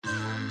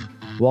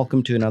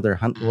Welcome to another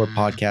Hunt Lore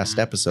podcast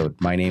episode.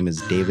 My name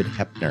is David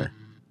Hepner.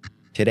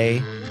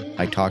 Today,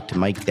 I talked to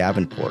Mike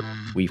Davenport.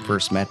 We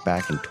first met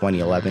back in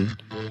 2011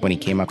 when he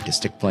came up to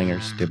Stick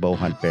Flingers to bow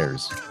hunt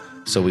bears.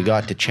 So we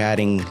got to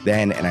chatting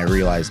then, and I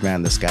realized,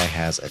 man, this guy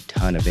has a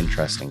ton of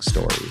interesting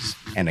stories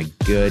and a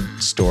good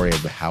story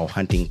of how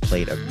hunting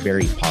played a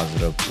very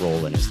positive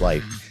role in his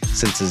life.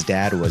 Since his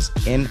dad was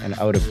in and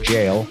out of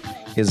jail,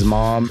 his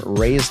mom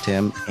raised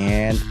him,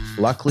 and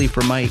luckily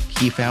for Mike,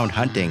 he found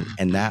hunting,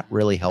 and that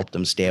really helped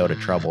him stay out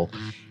of trouble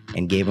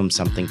and gave him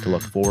something to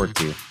look forward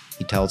to.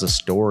 He tells a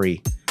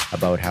story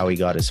about how he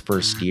got his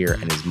first deer,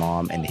 and his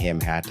mom and him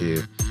had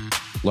to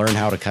learn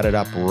how to cut it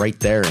up right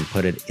there and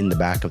put it in the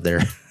back of their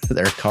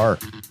car.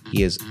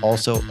 He is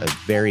also a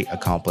very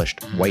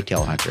accomplished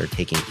whitetail hunter,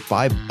 taking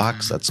 5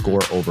 bucks that score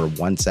over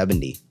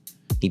 170.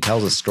 He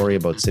tells a story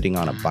about sitting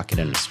on a bucket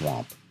in a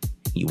swamp.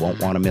 You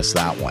won't want to miss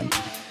that one.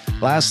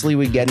 Lastly,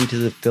 we get into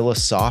the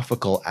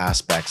philosophical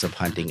aspects of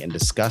hunting and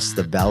discuss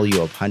the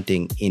value of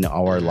hunting in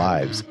our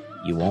lives.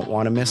 You won't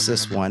want to miss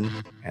this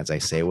one, as I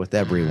say with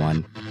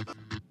everyone.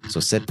 So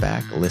sit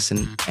back,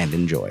 listen, and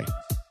enjoy.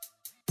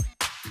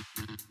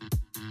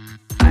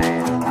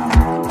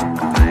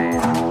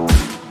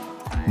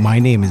 My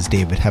name is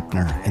David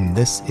Hepner, and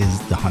this is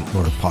the Hunt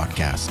Lore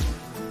Podcast,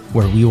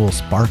 where we will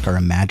spark our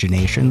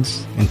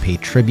imaginations and pay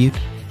tribute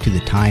to the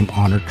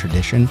time-honored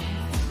tradition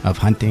of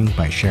hunting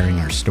by sharing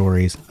our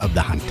stories of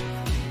the hunt.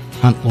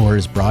 Hunt Lore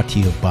is brought to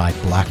you by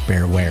Black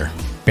Bear Wear,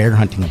 bear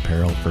hunting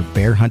apparel for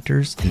bear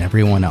hunters and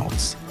everyone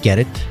else. Get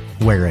it,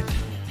 wear it,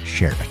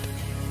 share it.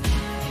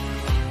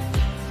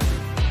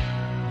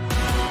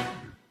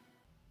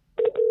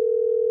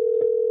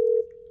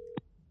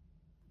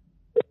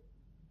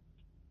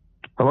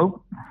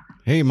 Hello?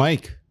 Hey,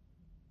 Mike.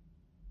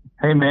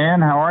 Hey, man.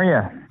 How are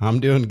you?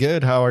 I'm doing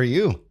good. How are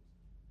you?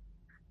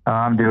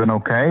 I'm doing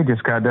okay.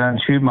 Just got done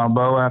shooting my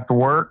bow after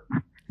work.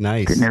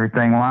 Nice. Getting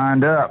everything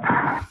lined up.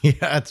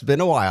 Yeah, it's been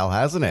a while,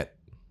 hasn't it?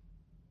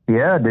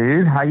 Yeah,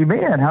 dude. How you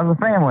been? How's the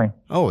family?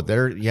 Oh,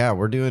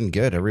 we're doing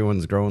good.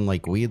 Everyone's growing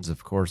like weeds,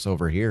 of course,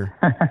 over here.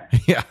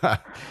 Yeah.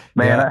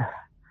 Man, yeah.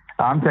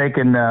 I'm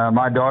taking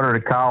my daughter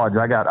to college.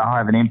 I'll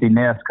have an empty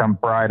nest come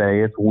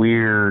Friday. It's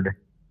weird.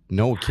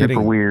 No kidding.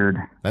 Super weird.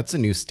 That's a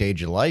new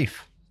stage of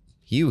life.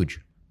 Huge.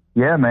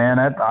 Yeah, man.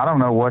 I don't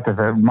know what to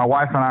say. My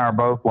wife and I are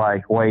both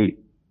like, wait,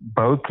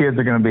 both kids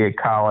are going to be at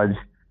college.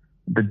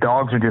 The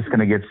dogs are just going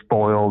to get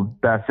spoiled.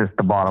 That's just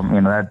the bottom.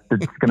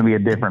 It's going to be a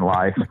different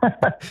life.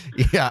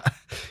 Yeah.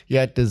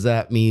 Yeah. Does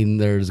that mean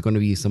there's going to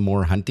be some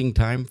more hunting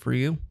time for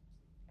you?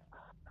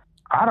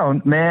 I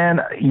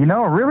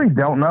really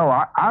don't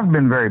know. I've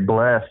been very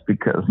blessed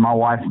because my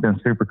wife's been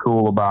super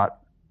cool about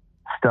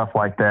stuff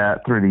like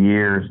that through the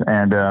years.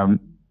 And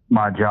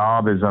my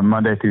job is a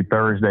Monday through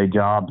Thursday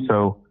job.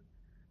 So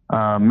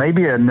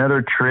maybe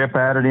another trip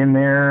added in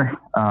there.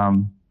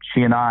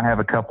 She and I have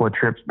a couple of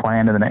trips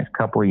planned in the next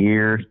couple of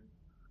years.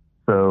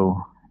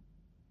 So,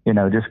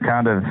 just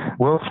kind of,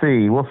 we'll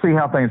see. We'll see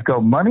how things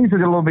go. Money's a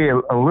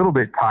little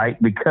bit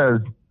tight because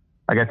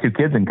I got 2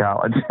 kids in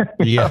college.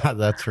 Yeah,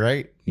 that's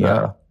right.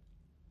 Yeah.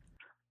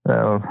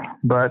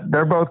 But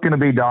they're both going to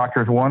be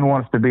doctors. One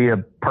wants to be a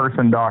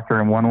person doctor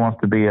and one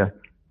wants to be a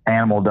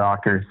animal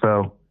doctor.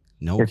 So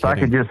if I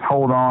could just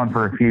hold on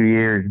for a few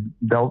years,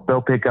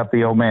 they'll pick up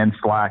the old man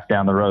slack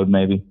down the road,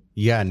 maybe.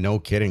 Yeah, no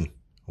kidding.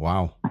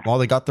 Wow. Well,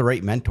 they got the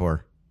right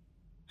mentor,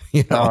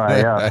 yeah,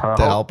 to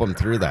help them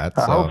through that.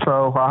 So. I hope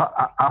so.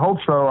 I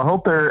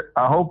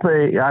hope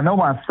so. I know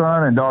my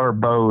son and daughter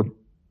both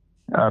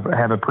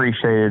have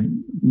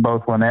appreciated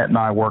both Lynette and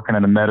I working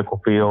in the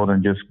medical field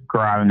and just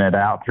grinding it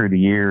out through the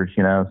years,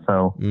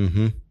 so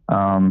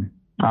I'm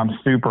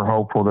super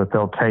hopeful that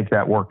they'll take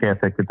that work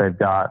ethic that they've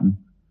got and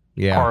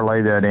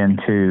parlay that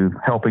into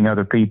helping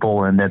other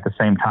people and at the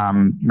same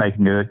time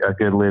making a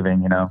good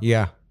living,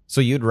 Yeah. So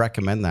you'd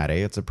recommend that,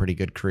 eh? It's a pretty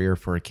good career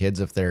for kids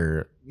if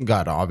they're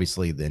got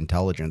obviously the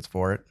intelligence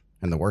for it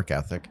and the work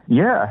ethic.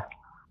 Yeah.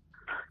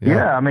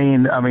 I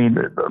mean,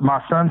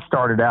 my son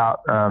started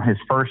out his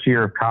first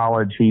year of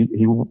college. He's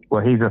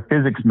a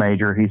physics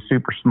major. He's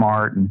super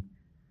smart, and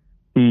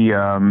he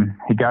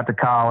got to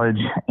college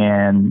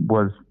and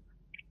was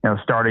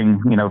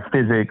starting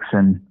physics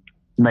and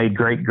made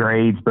great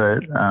grades. But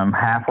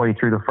halfway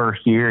through the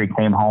first year, he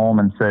came home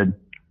and said,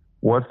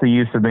 what's the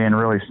use of being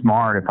really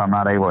smart if I'm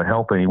not able to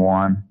help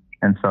anyone?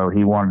 And so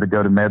he wanted to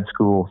go to med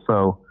school.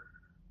 So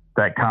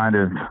that kind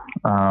of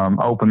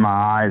opened my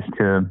eyes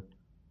to,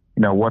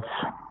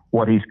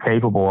 what he's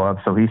capable of.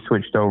 So he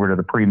switched over to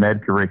the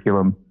pre-med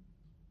curriculum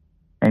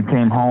and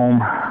came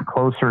home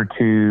closer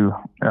to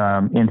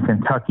in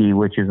Kentucky,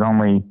 which is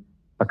only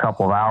a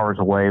couple of hours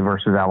away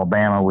versus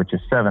Alabama, which is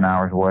 7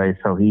 hours away.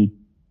 So he's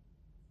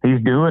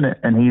doing it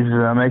and he's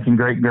making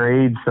great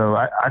grades. So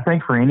I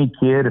think for any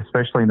kid,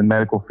 especially in the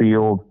medical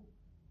field,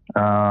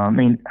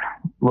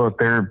 look,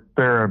 there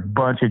are a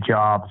bunch of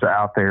jobs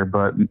out there,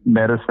 but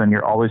medicine,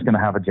 you're always going to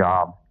have a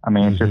job.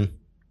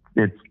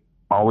 It's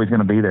always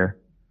going to be there.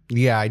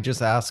 Yeah, I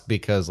just asked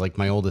because like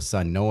my oldest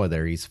son, Noah,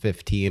 he's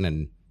 15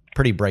 and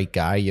pretty bright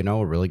guy,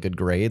 really good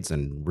grades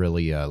and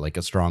really like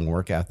a strong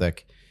work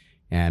ethic.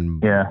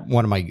 And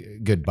one of my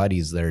good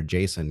buddies there,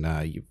 Jason,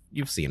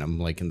 you've seen him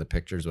like in the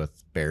pictures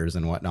with bears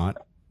and whatnot.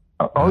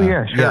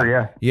 Yeah,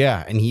 sure.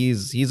 Yeah. And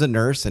he's a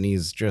nurse, and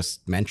he's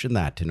just mentioned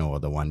that to Noah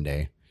the one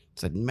day.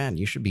 Said, man,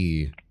 you should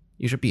be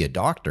a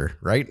doctor,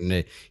 right? And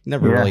he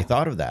never really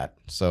thought of that.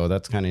 So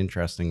that's kind of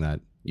interesting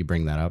that you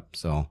bring that up.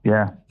 So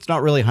it's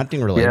not really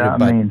hunting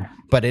related,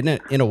 but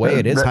in a way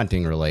it is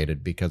hunting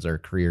related, because our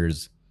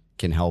careers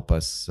can help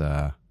us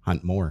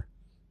hunt more.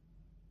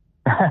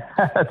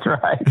 That's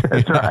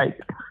right.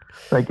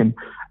 They can.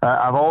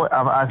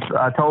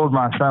 I told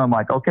my son, I'm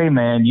like, okay,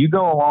 man, you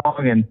go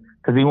along, and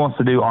because he wants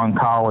to do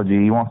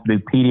oncology, he wants to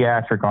do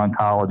pediatric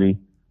oncology,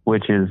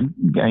 which is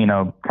kind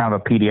of a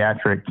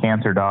pediatric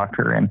cancer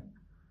doctor,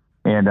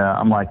 and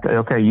I'm like,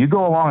 okay, you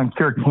go along and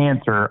cure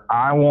cancer.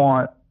 I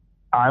want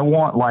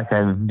like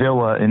a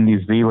villa in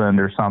New Zealand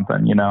or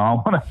something. I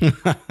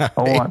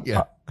want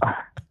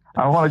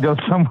to go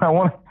somewhere.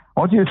 I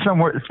want you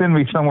to send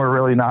me somewhere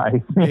really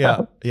nice.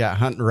 Yeah.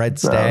 Hunting red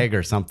stag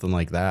or something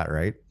like that,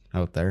 right?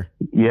 Out there.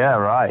 Yeah,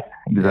 right.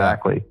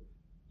 Exactly. Yeah.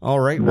 All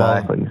right.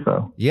 Exactly.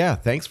 Well, yeah.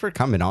 Thanks for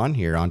coming on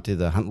here onto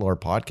the Hunt Lore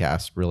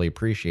podcast. Really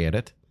appreciate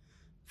it.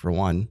 For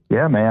one.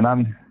 Yeah,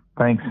 man.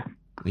 Thanks.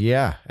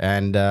 Yeah.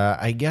 And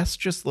I guess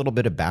just a little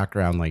bit of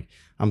background. Like,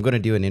 I'm going to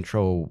do an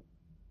intro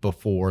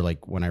before,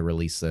 like, when I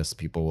release this,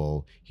 people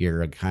will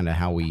hear kind of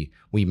how we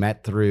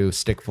met through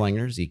stick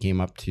flingers. He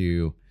came up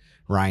to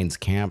Ryan's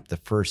camp the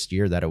first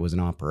year that it was in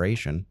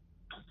operation.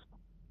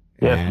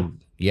 Yes.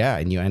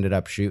 And you ended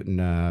up shooting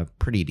a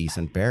pretty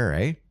decent bear,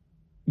 eh?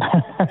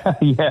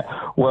 Yeah.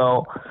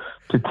 Well,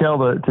 to tell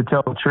the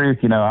truth,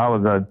 I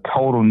was a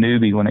total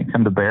newbie when it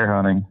came to bear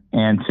hunting,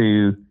 and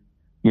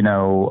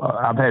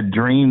I've had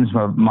dreams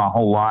of my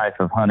whole life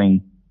of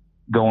hunting,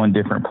 going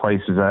different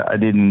places. I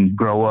didn't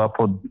grow up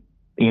with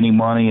any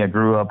money. I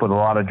grew up with a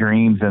lot of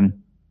dreams, and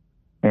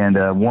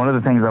one of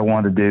the things I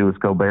wanted to do was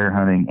go bear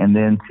hunting, and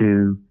then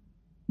to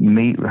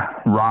meet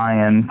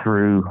Ryan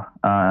through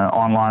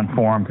online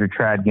forum through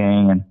Trad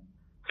Gang, and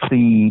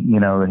see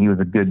that he was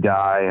a good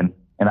guy,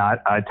 and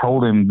I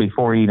told him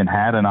before he even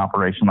had an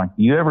operation, like,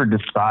 do you ever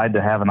decide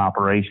to have an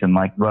operation,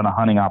 like run a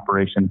hunting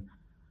operation,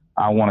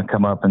 I want to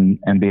come up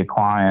and be a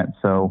client.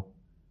 So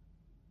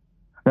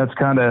that's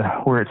kind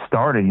of where it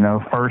started.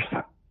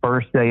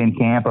 First day in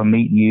camp, I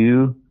meet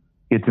you,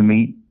 get to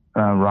meet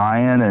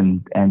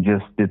Ryan, and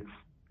just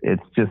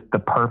it's just the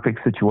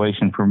perfect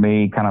situation for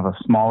me. Kind of a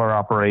smaller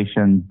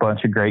operation,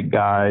 bunch of great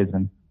guys,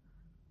 and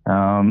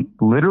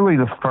literally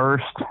the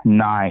first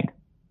night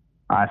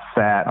I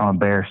sat on a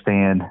bear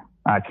stand,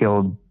 I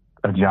killed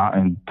a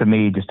giant, to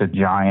me, just a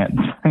giant,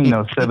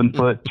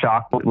 7-foot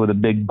chocolate with a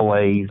big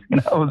blaze.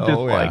 It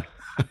was just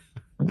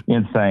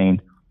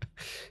insane.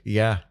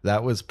 Yeah,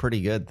 that was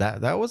pretty good.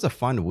 That was a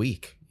fun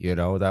week.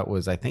 That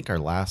was, I think, our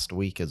last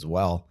week as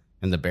well.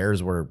 And the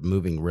bears were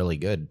moving really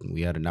good.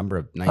 We had a number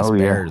of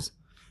nice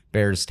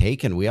bears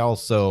taken. We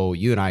also,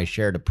 you and I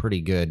shared a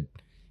pretty good,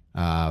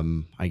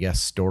 I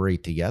guess, story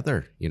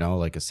together,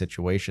 like a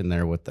situation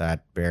there with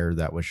that bear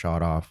that was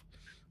shot off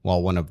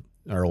while one of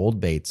our old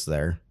baits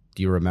there.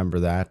 Do you remember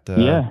that?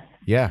 Yeah.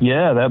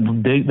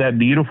 That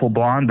beautiful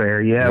blonde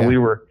bear. Yeah.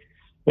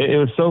 It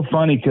was so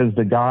funny because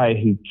the guy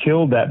who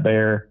killed that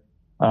bear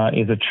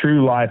is a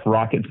true life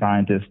rocket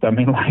scientist. I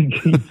mean, like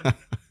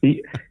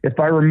he if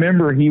I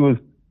remember, he was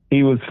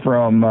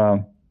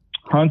from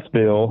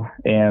Huntsville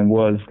and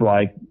was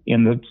like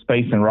in the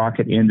space and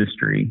rocket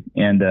industry,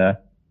 and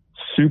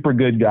super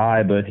good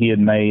guy, but he had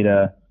made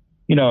a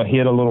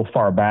hit a little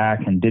far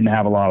back and didn't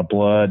have a lot of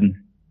blood. And,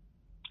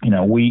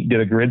 we did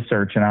a grid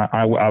search, and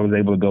I was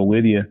able to go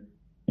with you,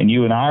 and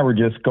you and I were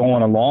just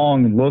going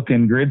along and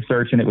looking, grid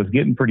searching. It was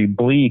getting pretty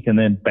bleak, and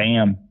then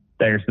bam,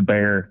 there's the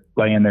bear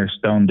laying there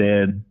stone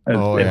dead. It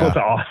was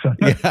awesome.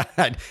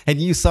 Yeah.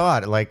 And you saw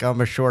it. Like,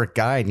 I'm a short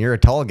guy and you're a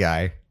tall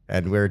guy,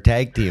 and we're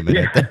tag teaming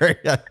it there.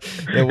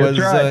 It was,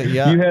 right.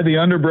 You had the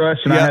underbrush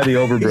and I had the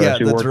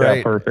overbrush. It worked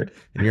out perfect.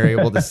 And you're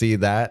able to see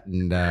that.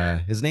 And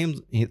his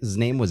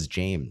name was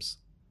James,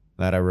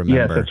 that I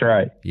remember. Yes, that's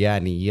right. Yeah,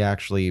 and he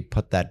actually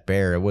put that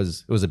bear. It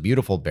was a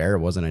beautiful bear. It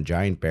wasn't a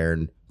giant bear,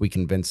 and we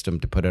convinced him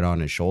to put it on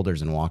his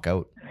shoulders and walk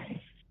out.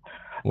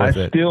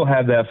 Still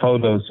have that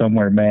photo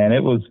somewhere, man.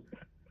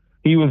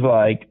 He was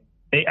like,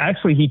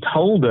 actually, he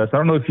told us, I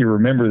don't know if you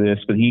remember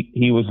this, but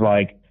he was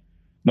like,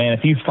 man,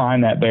 if you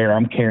find that bear,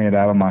 I'm carrying it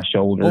out on my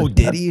shoulders. Oh,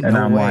 did he? And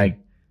I'm like,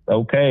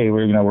 okay,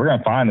 we're going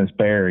to find this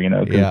bear,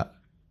 Yeah.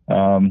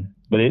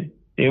 But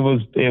it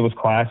was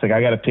classic.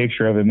 I got a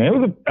picture of him. It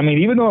was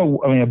even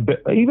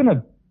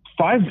a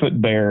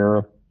 5-foot bear or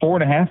a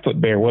 4.5-foot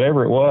bear,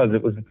 whatever it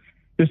was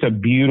just a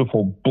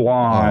beautiful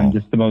blonde,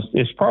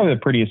 it's probably the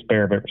prettiest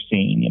bear I've ever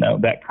seen,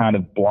 that kind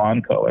of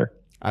blonde color.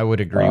 I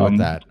would agree with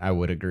that. I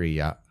would agree.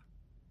 Yeah.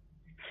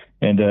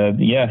 And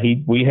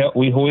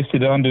we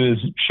hoisted onto his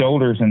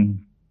shoulders,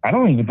 and I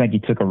don't even think he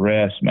took a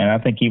rest, man. I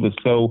think he was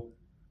so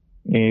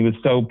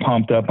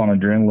pumped up on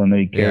adrenaline that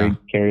he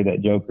carried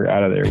that joker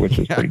out of there, which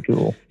was pretty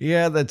cool.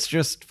 Yeah, that's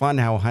just fun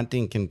how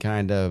hunting can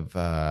kind of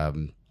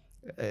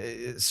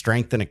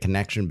strengthen a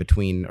connection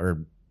between,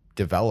 or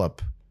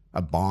develop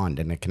a bond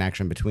and a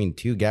connection between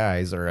two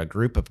guys or a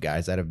group of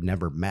guys that have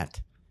never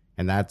met.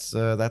 And that's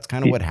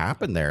kind of what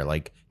happened there,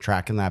 like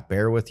tracking that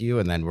bear with you.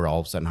 And then we're all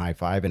of a sudden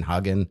high-fiving,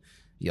 hugging,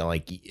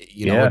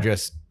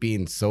 just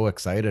being so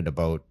excited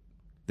about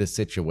this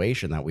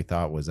situation that we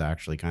thought was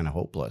actually kind of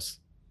hopeless.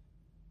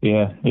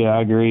 Yeah,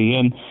 I agree.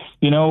 And,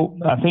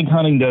 I think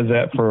hunting does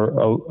that for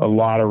a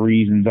lot of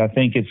reasons. I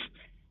think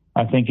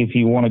if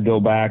you want to go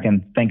back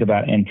and think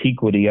about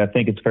antiquity, I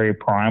think it's very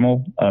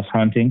primal, us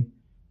hunting,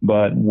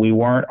 but we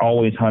weren't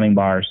always hunting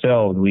by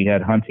ourselves. We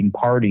had hunting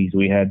parties.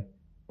 We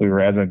were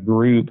as a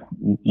group,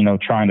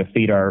 trying to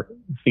feed our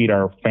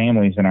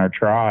families and our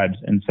tribes.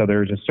 And so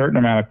there's a certain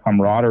amount of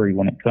camaraderie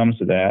when it comes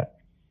to that.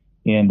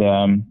 And,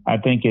 I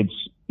think it's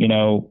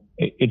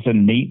a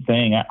neat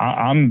thing.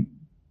 I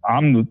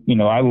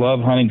love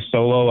hunting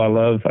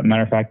solo. As a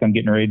matter of fact, I'm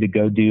getting ready to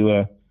go do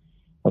a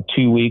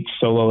 2-week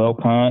solo elk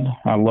hunt.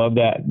 I love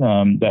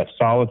that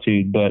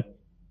solitude, but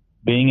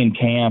being in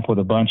camp with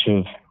a bunch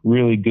of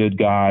really good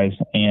guys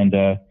and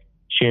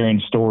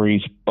sharing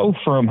stories, both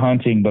from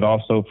hunting but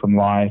also from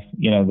life,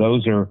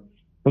 those are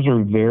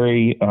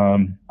very,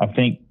 I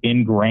think,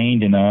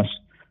 ingrained in us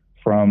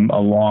from a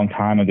long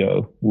time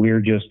ago. We're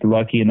just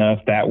lucky enough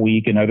that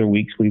week and other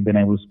weeks we've been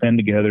able to spend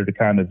together to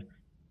kind of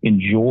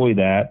enjoy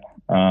that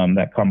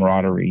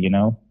camaraderie,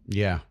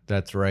 Yeah,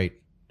 that's right.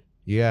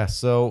 Yeah.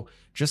 So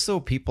just so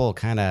people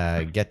kind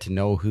of get to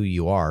know who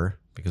you are,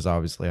 because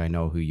obviously I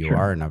know who you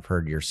are and I've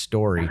heard your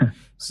story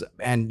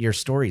and your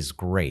story is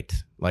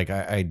great. Like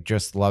I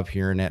just love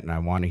hearing it and I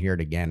want to hear it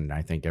again. And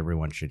I think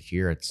everyone should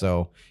hear it.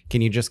 So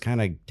can you just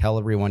kind of tell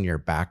everyone your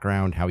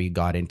background, how you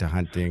got into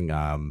hunting,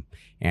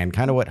 and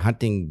kind of what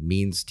hunting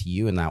means to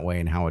you in that way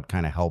and how it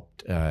kind of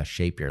helped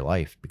shape your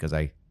life? Because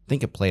I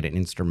think it played an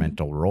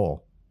instrumental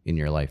role in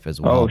your life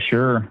as well. Oh,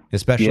 sure.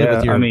 Especially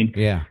with your,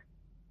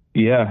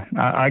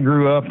 I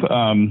grew up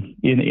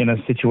in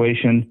a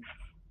situation.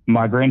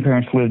 My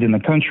grandparents lived in the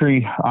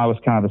country. I was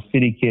kind of a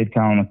city kid,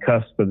 kind of on the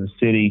cusp of the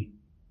city.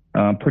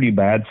 Pretty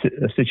bad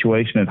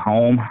situation at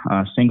home.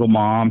 Single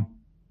mom,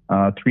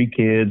 3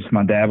 kids.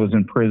 My dad was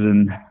in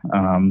prison.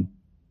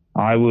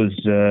 I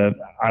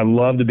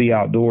loved to be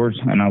outdoors,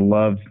 and I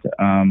loved,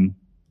 from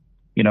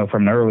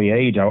an early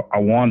age, I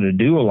wanted to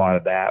do a lot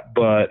of that,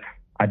 but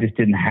I just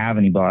didn't have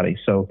anybody.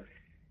 So,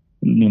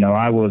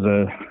 I was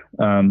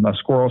a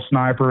squirrel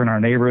sniper in our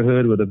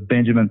neighborhood with a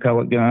Benjamin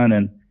pellet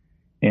gun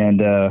and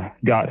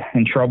got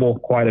in trouble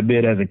quite a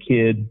bit as a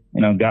kid,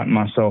 gotten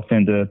myself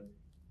into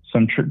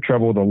some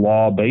trouble with the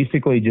law,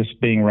 basically just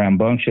being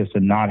rambunctious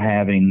and not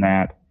having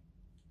that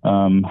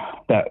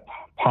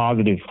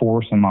positive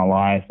force in my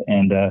life.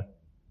 And,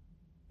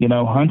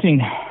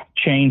 hunting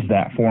changed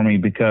that for me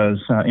because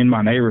in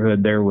my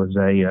neighborhood, there was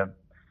a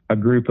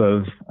group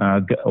of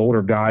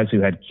older guys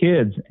who had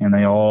kids, and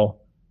they all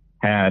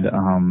had,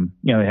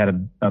 they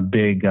had a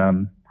big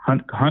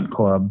hunt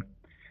club,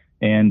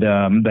 and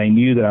they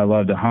knew that I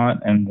loved to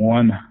hunt. And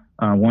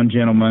one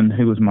gentleman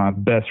who was my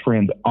best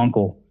friend's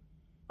uncle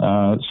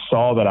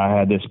saw that I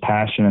had this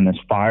passion and this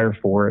fire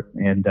for it,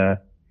 and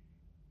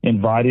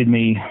invited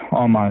me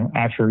on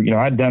after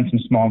I'd done some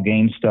small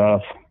game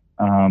stuff,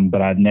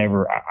 but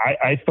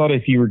I thought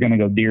if you were going to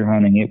go deer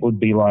hunting, it would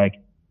be like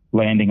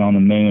landing on the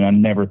moon. I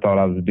never thought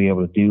I would be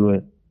able to do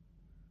it.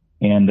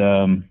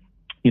 And,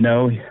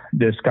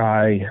 this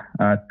guy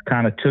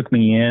kind of took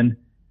me in.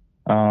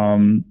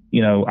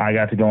 I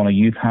got to go on a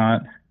youth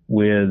hunt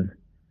with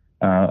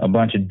a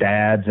bunch of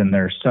dads and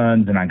their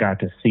sons, and I got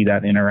to see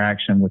that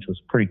interaction, which was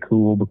pretty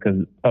cool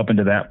because up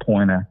until that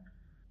point,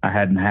 I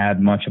hadn't had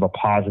much of a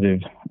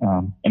positive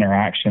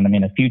interaction. I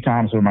mean, a few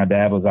times when my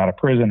dad was out of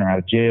prison or out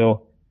of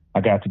jail,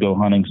 I got to go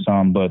hunting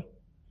some, but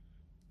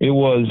it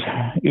was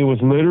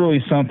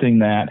literally something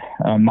that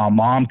my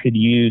mom could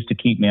use to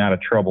keep me out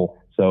of trouble.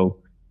 So,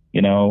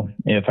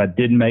 if I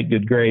didn't make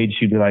good grades,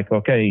 she'd be like,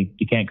 okay,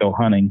 you can't go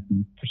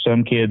hunting. For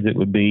some kids, it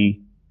would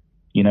be,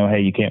 hey,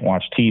 you can't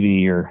watch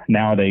TV, or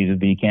nowadays it'd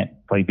be, you can't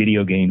play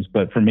video games.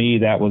 But for me,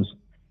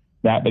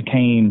 that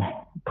became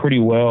pretty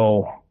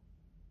well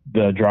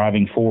the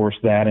driving force,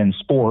 that and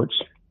sports,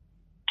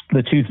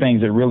 the two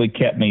things that really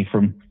kept me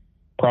from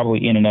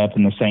probably ending up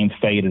in the same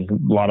fate as a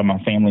lot of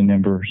my family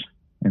members.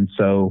 And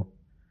so,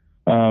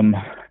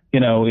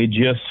 it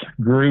just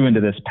grew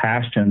into this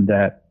passion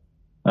that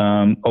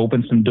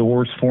opened some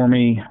doors for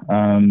me,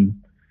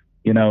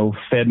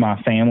 fed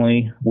my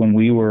family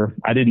when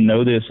I didn't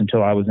know this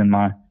until I was in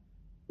my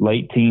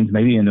late teens,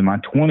 maybe into my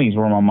 20s,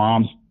 where my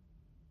mom's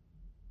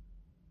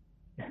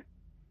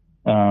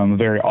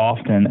very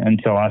often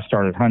until I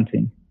started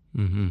hunting.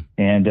 Mm-hmm.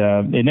 And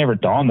it never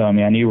dawned on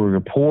me. I knew we were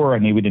poor. I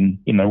knew we didn't,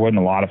 there wasn't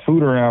a lot of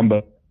food around,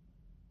 but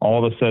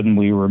all of a sudden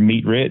we were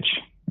meat rich,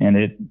 and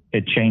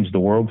it changed the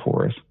world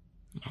for us.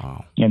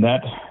 Wow. And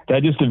that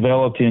just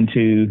developed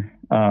into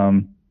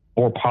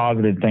more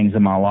positive things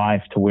in my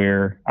life, to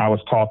where I was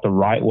taught the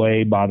right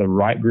way by the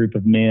right group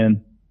of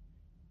men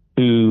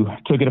who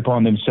took it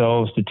upon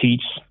themselves to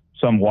teach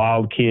some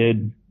wild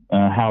kid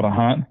how to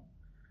hunt.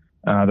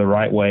 the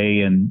right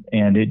way. And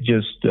it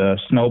just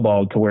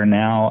snowballed to where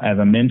now, as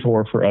a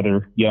mentor for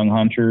other young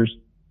hunters,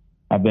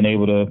 I've been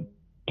able to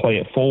play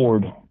it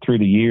forward through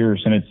the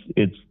years, and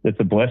it's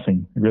a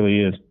blessing. It really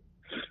is.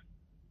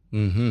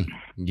 Mm-hmm.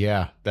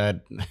 Yeah,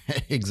 that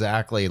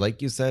exactly.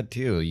 Like you said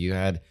too, you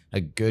had a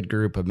good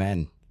group of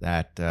men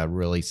that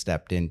really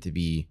stepped in to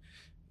be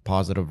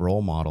positive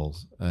role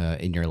models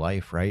in your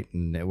life, right?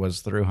 And it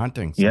was through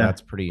hunting. So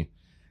that's pretty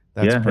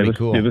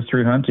cool. It was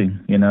through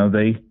hunting.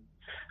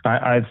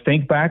 I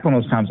think back on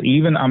those times.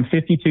 Even I'm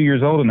 52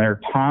 years old, and there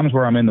are times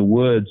where I'm in the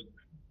woods,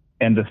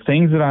 and the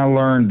things that I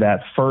learned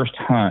that first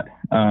hunt,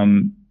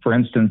 for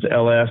instance,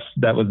 LS,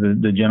 that was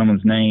the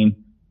gentleman's name.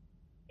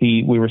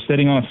 We were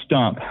sitting on a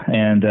stump,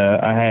 and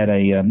I had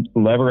a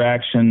lever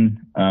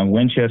action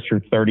Winchester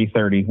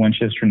 30-30,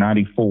 Winchester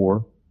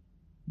 94.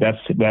 That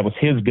was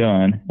his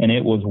gun, and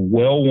it was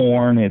well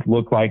worn. It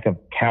looked like a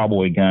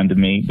cowboy gun to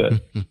me,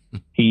 but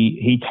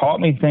he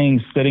taught me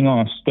things sitting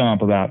on a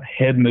stump about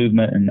head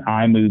movement and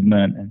eye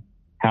movement and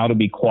how to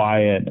be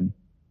quiet.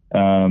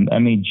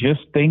 And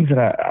just things that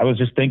I was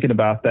just thinking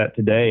about that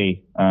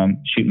today,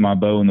 shooting my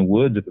bow in the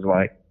woods. It was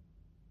like,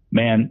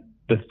 man,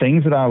 the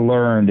things that I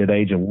learned at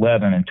age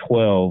 11 and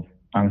 12,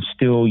 I'm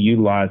still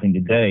utilizing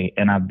today.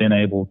 And I've been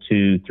able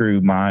to,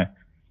 through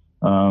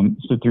some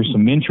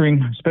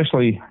mentoring,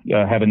 especially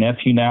have a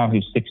nephew now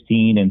who's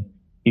 16, and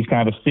he's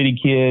kind of a city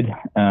kid.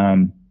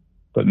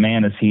 But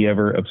man, is he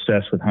ever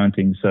obsessed with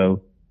hunting.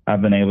 So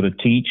I've been able to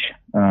teach,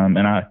 and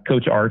I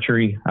coach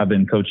archery. I've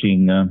been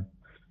coaching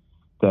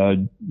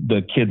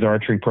the kids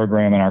archery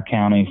program in our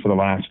county for the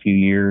last few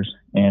years.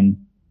 And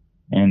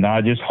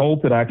I just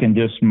hope that I can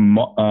just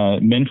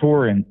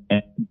mentor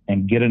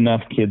and get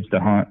enough kids to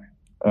hunt,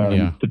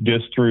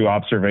 just through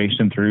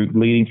observation, through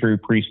leading through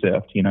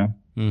precept,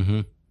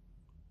 Mm-hmm.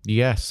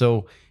 Yeah.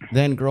 So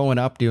then growing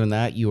up doing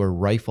that, you were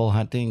rifle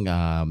hunting.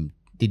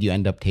 Did you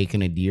end up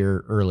taking a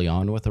deer early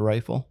on with a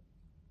rifle?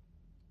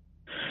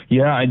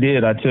 Yeah, I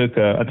did. I took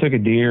a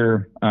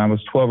deer. I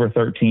was 12 or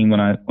 13 when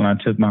I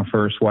took my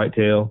first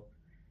whitetail.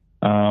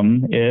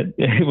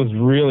 It was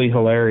really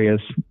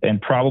hilarious,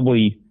 and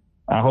probably,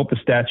 I hope the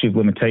statute of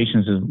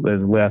limitations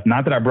is left.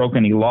 Not that I broke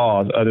any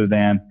laws, other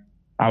than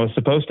I was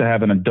supposed to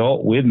have an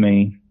adult with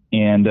me,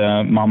 and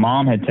my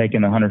mom had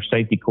taken the hunter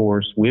safety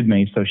course with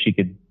me so she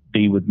could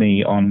be with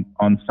me on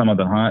some of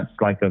the hunts,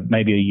 like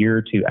maybe a year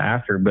or two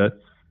after. But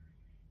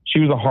she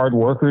was a hard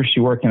worker. She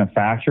worked in a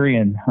factory,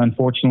 and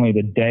unfortunately,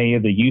 the day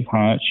of the youth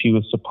hunt, she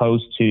was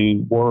supposed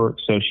to work.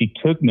 So she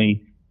took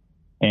me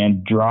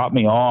and dropped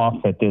me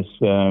off at this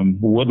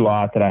wood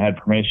lot that I had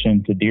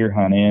permission to deer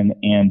hunt in,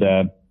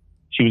 and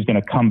she was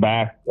going to come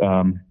back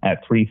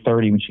at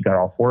 3:30 when she got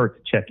off work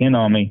to check in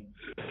on me.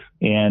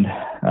 And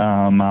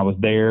I was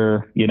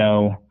there,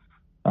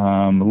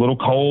 a little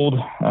cold,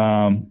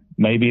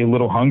 maybe a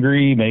little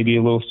hungry, maybe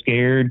a little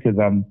scared, because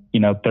I'm,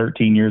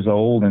 13 years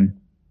old, and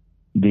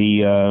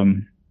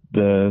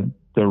the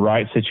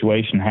right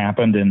situation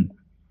happened, and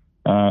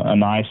a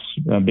nice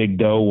big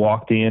doe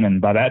walked in,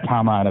 and by that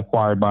time I had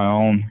acquired my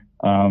own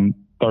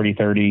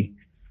 30-30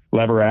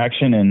 lever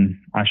action, and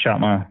I shot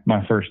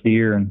my first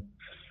deer, and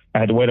I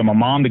had to wait on my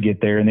mom to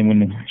get there. And then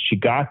when she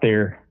got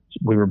there,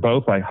 we were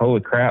both like,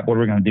 holy crap, what are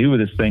we going to do with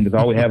this thing? Because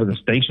all we have is a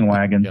station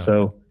wagon. Yeah.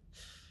 So,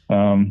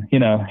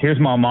 here's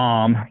my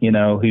mom,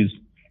 who's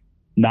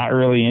not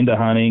really into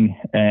hunting.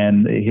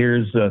 And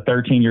here's a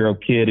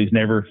 13-year-old kid who's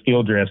never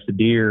field dressed a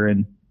deer.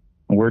 And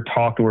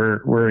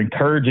we're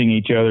encouraging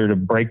each other to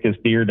break this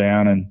deer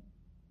down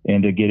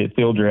and to get it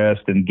field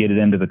dressed and get it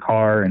into the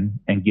car and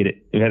get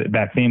it.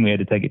 Back then we had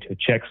to take it to a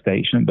check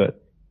station,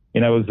 but it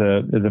was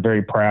a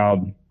very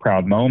proud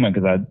moment,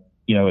 because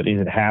it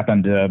had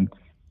happened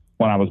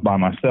when I was by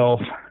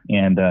myself,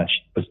 and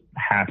she was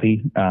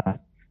happy.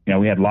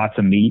 We had lots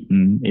of meat,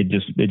 and it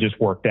just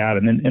worked out.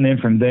 And then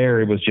from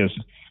there, it was just,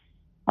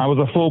 I was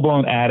a full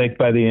blown addict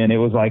by the end. It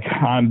was like,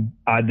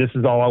 this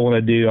is all I want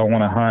to do. I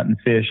want to hunt and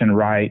fish and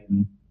write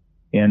and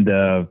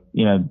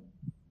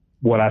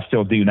what I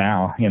still do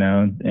now,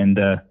 and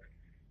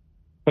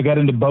I got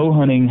into bow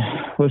hunting.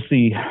 Let's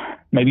see,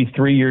 maybe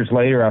 3 years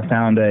later, I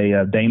found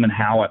a Damon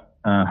Howitt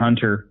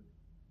hunter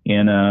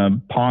in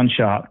a pawn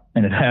shop,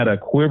 and it had a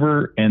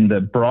quiver, and the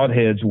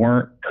broadheads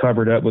weren't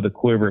covered up with a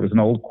quiver. It was an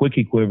old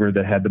quickie quiver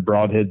that had the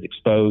broadheads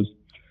exposed.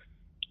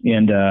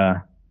 And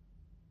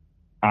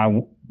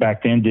I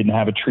back then didn't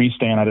have a tree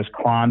stand. I just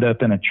climbed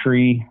up in a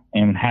tree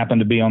and happened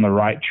to be on the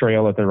right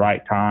trail at the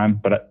right time.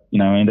 But I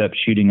ended up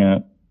shooting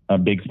a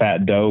big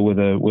fat doe with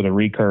a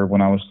recurve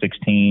when I was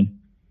 16.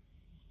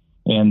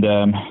 And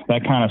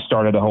that kind of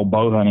started the whole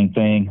bow hunting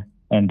thing,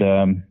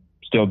 and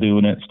still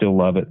doing it, still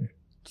love it.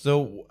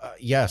 So,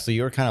 so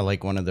you were kind of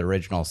like one of the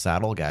original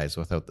saddle guys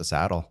without the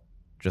saddle,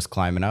 just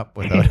climbing up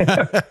without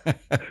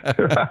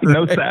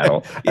no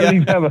saddle.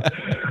 Yeah.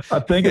 I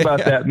think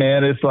about that,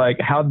 man. It's like,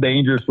 how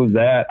dangerous was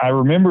that? I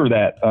remember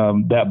that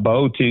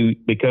bow too,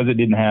 because it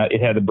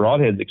had the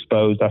broadheads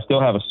exposed. I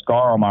still have a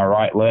scar on my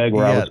right leg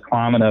where I was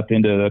climbing up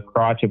into the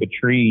crotch of a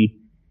tree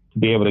to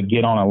be able to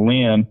get on a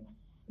limb,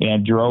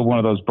 and drove one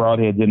of those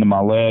broadheads into my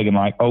leg and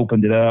like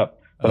opened it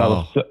up. But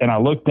I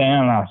looked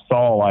down and I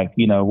saw like,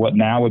 what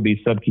now would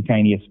be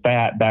subcutaneous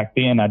fat. Back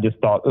then I just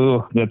thought,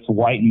 oh, that's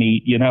white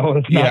meat,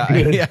 it's not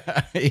good.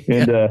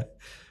 Yeah.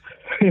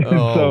 And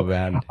so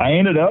man. I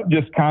ended up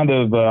just kind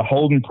of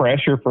holding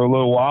pressure for a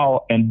little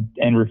while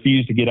and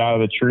refused to get out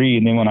of the tree.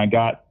 And then when I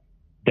got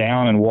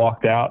down and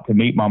walked out to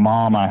meet my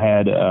mom, I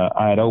had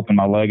opened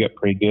my leg up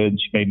pretty good.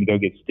 She made me go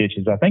get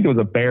stitches. I think it was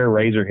a bear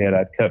razor head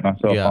I'd cut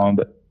myself on.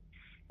 But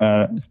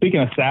speaking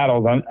of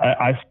saddles,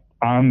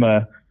 I'm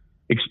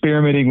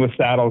experimenting with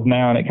saddles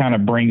now, and it kind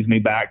of brings me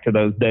back to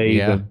those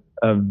days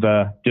of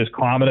just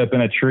climbing up in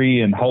a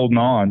tree and holding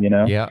on,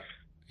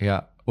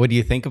 Yeah. What do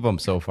you think of them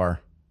so far?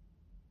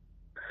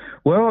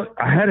 Well,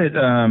 I had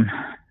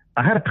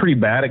a pretty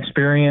bad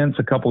experience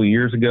a couple of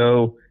years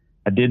ago.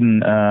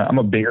 I'm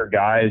a bigger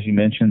guy, as you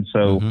mentioned,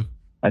 so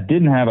I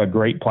didn't have a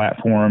great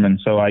platform. And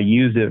so I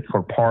used it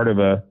for part of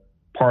a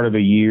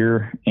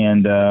year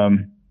and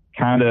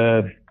kind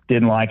of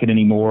didn't like it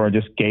anymore. I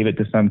just gave it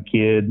to some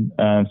kid.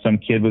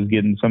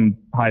 Some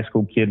high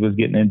school kid was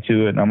getting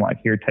into it. And I'm like,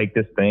 here, take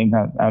this thing.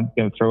 I'm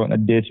going to throw it in a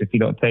ditch if you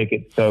don't take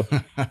it. So,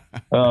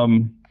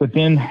 but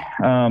then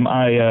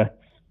I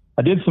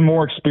did some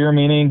more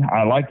experimenting.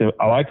 I like to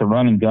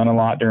run and gun a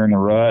lot during the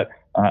rut.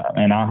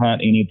 And I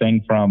hunt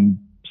anything from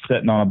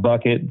sitting on a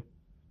bucket.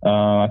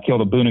 I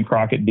killed a Boone and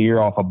Crockett deer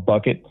off a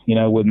bucket,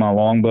 with my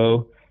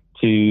longbow,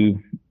 to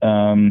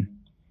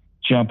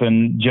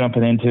jumping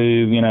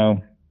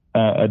into,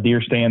 a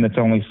deer stand that's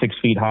only 6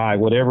 feet high.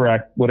 Whatever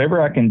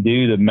I can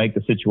do to make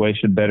the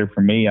situation better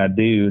for me, I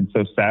do. And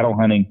so saddle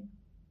hunting,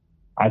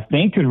 I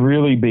think, could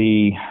really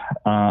be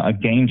a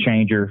game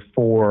changer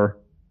for,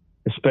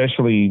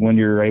 especially when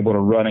you're able to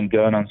run and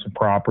gun on some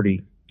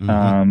property,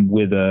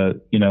 with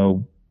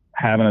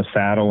having a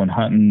saddle and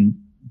hunting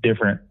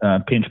different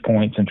pinch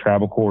points and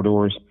travel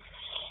corridors.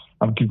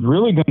 I'm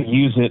really going to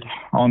use it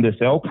on this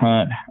elk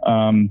hunt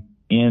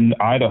in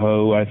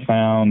Idaho. I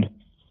found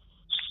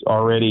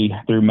already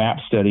through map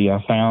study,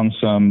 I found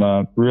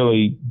some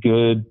really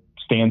good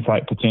stand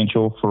site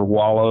potential for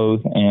wallows.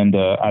 And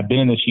I've been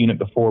in this unit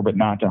before, but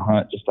not to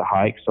hunt, just to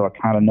hike. So I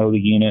kind of know the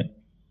unit.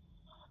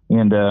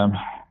 And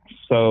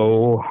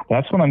so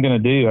that's what I'm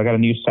going to do. I got a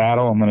new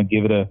saddle. I'm going to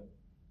give it a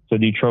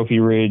new Trophy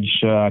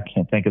Ridge. I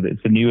can't think of it.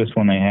 It's the newest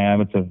one they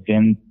have. It's a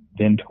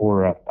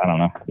Ventura. I don't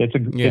know.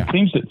 It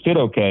seems to fit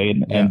okay.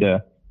 And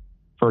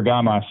for a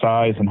guy my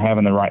size and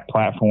having the right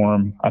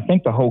platform, I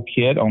think the whole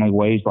kit only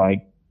weighs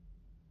like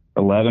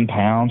 11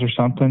 pounds or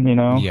something,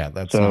 Yeah,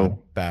 that's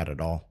not bad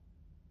at all.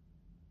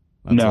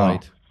 That's no.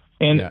 light.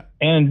 And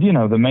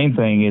the main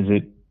thing is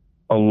it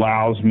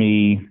allows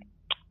me,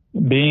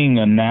 being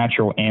a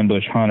natural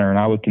ambush hunter, and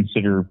I would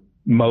consider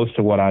most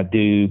of what I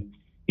do,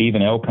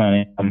 even elk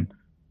hunting,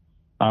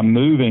 I'm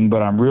moving,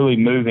 but I'm really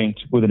moving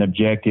with an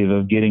objective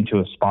of getting to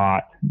a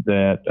spot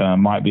that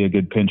might be a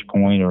good pinch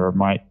point, or it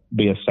might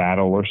be a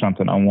saddle or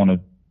something. I want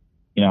to,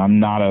 I'm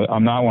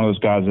not one of those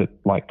guys that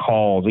like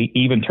calls.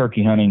 Even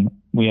turkey hunting,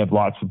 we have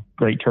lots of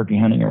great turkey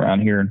hunting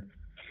around here. And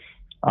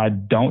I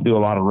don't do a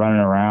lot of running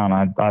around.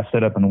 I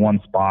set up in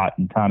one spot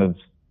and kind of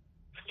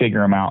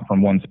figure them out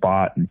from one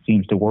spot, and it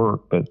seems to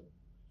work. But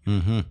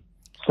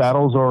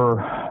saddles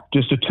are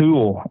just a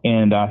tool,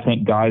 and I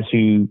think guys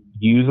who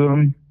use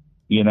them,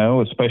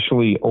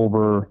 especially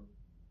over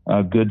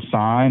a good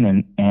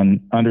sign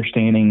and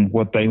understanding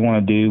what they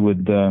want to do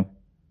with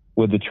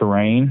the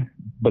terrain,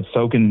 but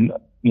soaking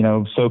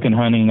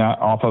hunting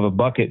off of a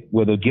bucket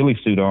with a ghillie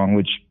suit on,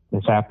 which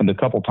has happened a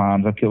couple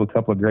times. I've killed a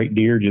couple of great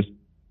deer just,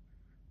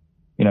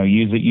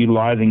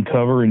 utilizing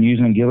cover and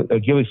using a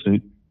ghillie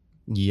suit.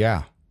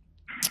 Yeah.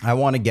 I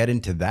want to get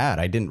into that.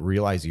 I didn't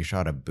realize you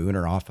shot a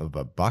booner off of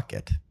a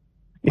bucket.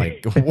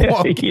 Like,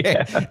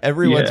 okay.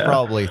 Everyone's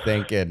probably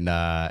thinking,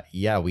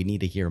 we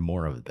need to hear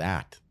more of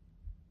that.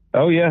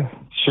 Oh yeah,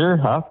 sure.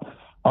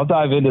 I'll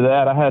dive into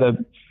that.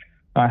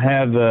 I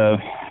have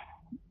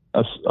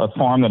a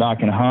farm that I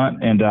can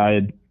hunt, and I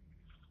had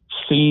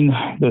seen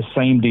the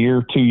same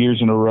deer 2 years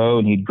in a row,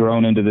 and he'd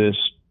grown into this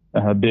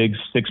big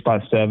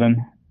 6x7.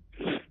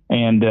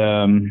 And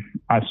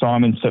I saw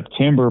him in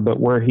September, but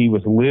where he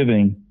was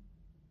living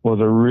was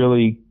a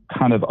really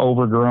kind of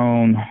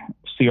overgrown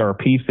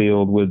CRP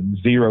field with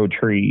zero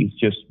trees,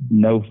 just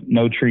no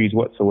trees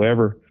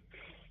whatsoever.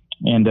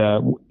 And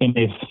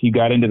if you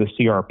got into the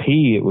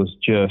CRP, it was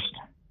just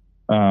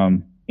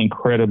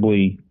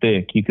incredibly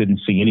thick. You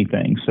couldn't see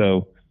anything.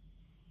 So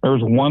there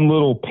was one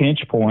little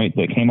pinch point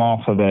that came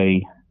off of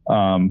a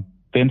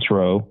fence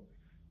row,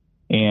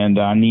 and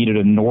I needed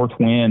a north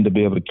wind to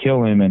be able to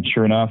kill him. And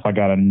sure enough, I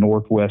got a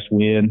northwest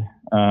wind.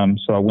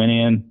 So I went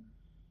in,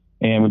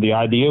 and the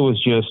idea was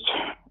just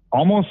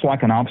almost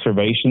like an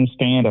observation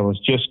stand. I was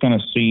just going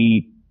to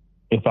see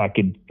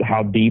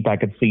how deep I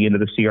could see into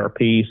the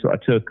CRP. So I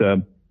took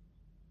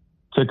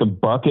a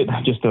bucket,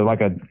 just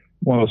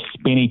one of those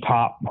spinny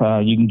top.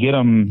 You can get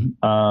them.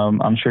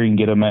 I'm sure you can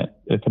get them at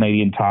a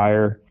Canadian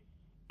Tire.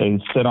 They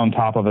sit on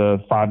top of a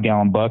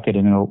 5-gallon bucket,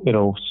 and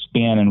it'll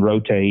spin and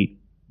rotate.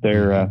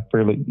 They're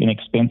fairly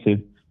inexpensive.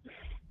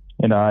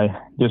 And I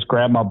just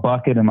grabbed my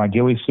bucket and my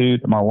ghillie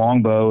suit and my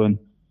longbow and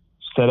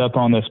set up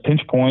on this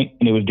pinch point,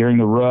 and it was during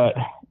the rut,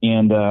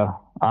 and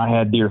I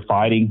had deer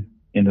fighting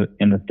in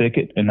the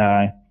thicket, and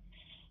I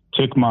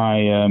took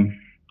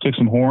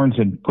some horns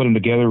and put them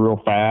together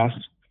real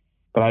fast.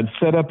 But I'd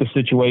set up the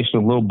situation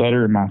a little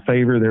better in my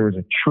favor. There was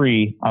a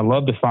tree. I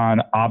love to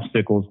find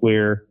obstacles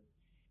where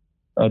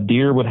a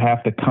deer would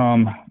have to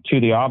come to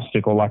the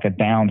obstacle like a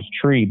downed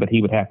tree, but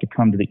he would have to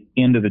come to the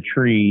end of the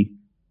tree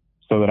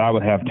so that I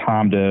would have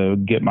time to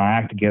get my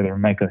act together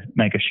and make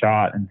a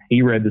shot. And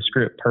he read the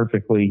script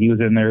perfectly. He was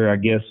in there, I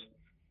guess,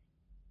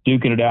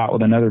 duking it out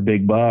with another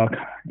big buck.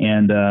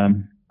 And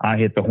I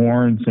hit the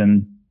horns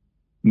and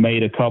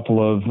made a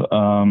couple of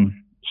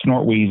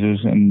snort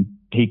wheezes, and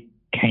he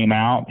came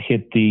out,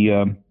 hit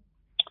the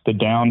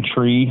down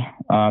tree,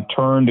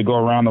 turned to go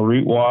around the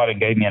root wad and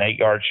gave me an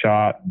 8-yard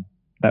shot.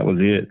 That was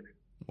it.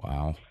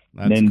 Wow.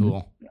 That's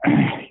cool.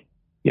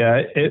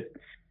 Yeah.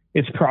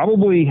 It's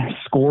probably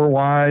score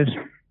wise.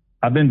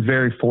 I've been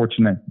very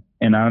fortunate,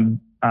 and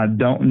I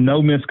don't,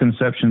 no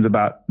misconceptions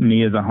about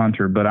me as a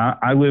hunter, but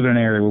I live in an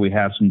area where we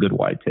have some good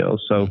whitetails.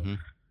 So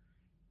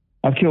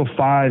I've killed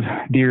 5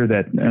 deer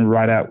that and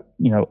right out,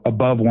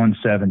 above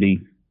 170.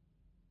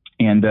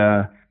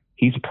 And,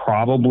 he's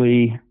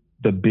probably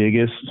the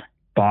biggest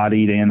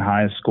bodied and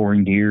highest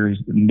scoring deer,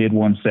 mid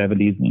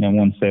 170s,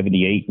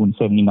 178,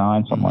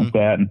 179, something like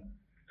that.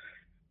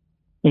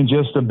 And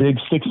just a big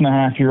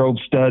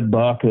 6.5-year-old stud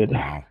buck that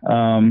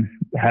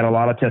had a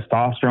lot of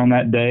testosterone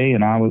that day,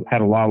 and I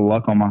had a lot of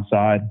luck on my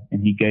side.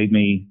 And he gave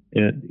me,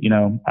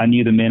 I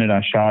knew the minute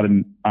I shot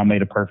him, I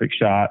made a perfect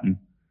shot, and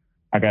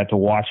I got to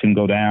watch him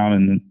go down,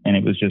 and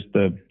it was just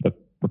the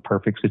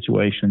perfect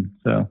situation.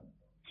 So,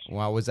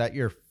 wow, was that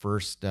your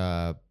first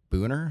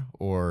booner,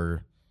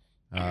 or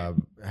have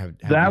you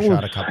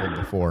shot a couple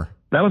before?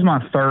 That was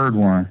my third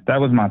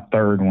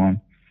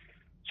one.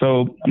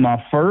 So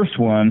my first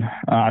one,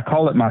 I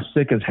call it my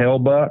sick as hell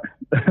buck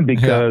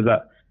because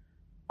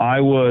I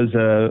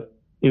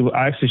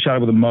actually shot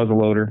it with a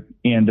muzzleloader,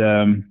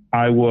 and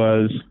I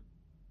was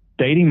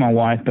dating my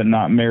wife but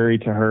not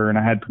married to her, and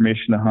I had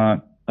permission to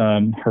hunt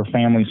her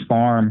family's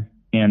farm,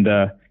 and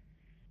I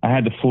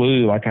had the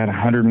flu. Like, I had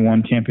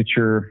 101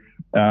 temperature.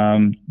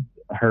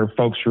 Her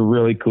folks were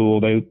really cool.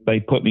 They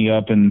put me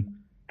up in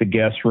the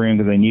guest room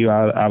because they knew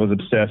I was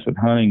obsessed with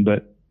hunting.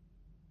 But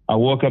I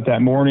woke up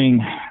that morning,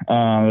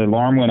 the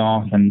alarm went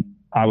off, and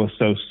I was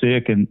so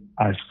sick, and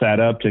I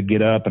sat up to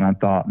get up, and I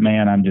thought,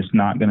 man, I'm just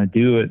not going to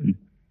do it. And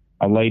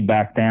I laid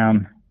back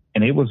down,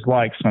 and it was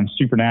like some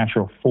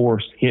supernatural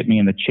force hit me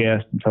in the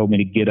chest and told me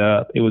to get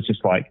up. It was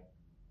just like,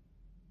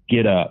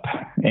 get up.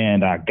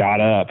 And I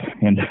got up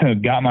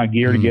and got my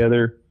gear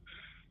together.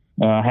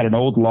 I had an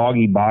old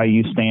loggy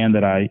bayou stand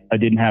that I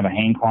didn't have a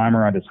hang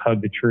climber. I just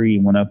hugged the tree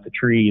and went up the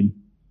tree, and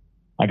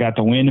I got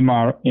the wind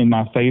in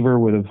my favor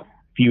with a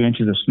few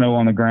inches of snow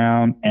on the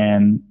ground.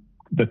 And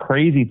the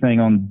crazy thing,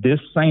 on this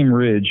same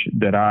ridge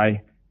that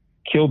I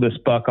killed this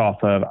buck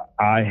off of,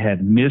 I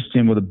had missed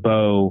him with a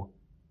bow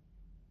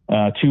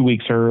 2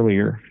 weeks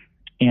earlier.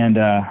 And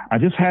I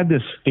just had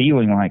this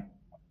feeling like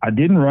I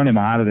didn't run him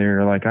out of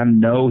there. Like, I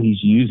know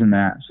he's using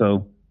that.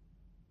 So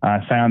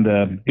I found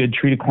a good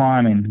tree to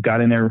climb and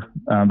got in there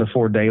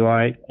before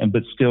daylight,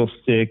 but still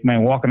sick.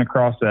 Man, walking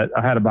across that,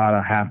 I had about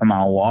a half a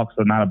mile walk,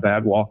 so not a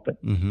bad walk,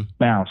 but man,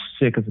 I was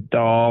sick as a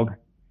dog.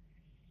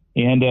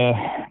 And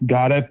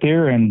got up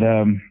there and,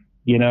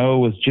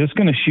 was just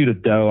going to shoot a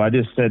doe. I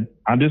just said,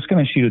 I'm just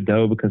going to shoot a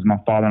doe because my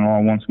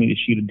father-in-law wants me to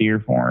shoot a deer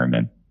for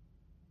him.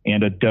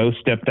 And a doe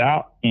stepped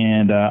out,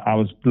 and I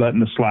was letting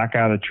the slack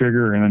out of the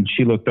trigger, and then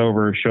she looked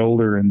over her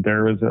shoulder, and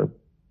there was a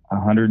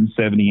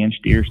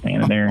 170-inch deer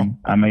standing there, and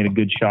I made a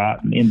good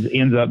shot, and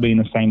ends up being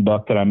the same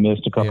buck that I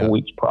missed a couple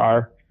weeks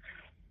prior.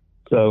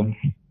 So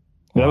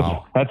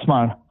that's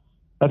my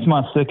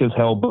sick as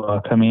hell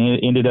buck. I mean,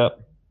 it ended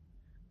up,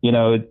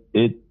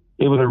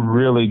 it was a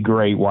really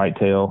great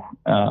whitetail,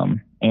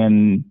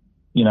 and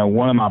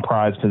one of my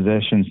prized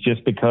possessions,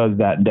 just because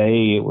that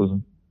day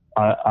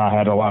I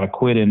had a lot of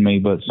quit in me,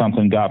 but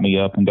something got me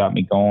up and got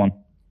me going.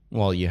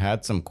 Well, you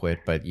had some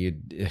quit, but you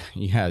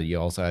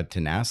also had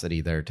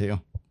tenacity there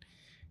too.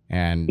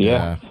 And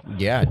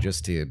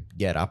just to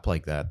get up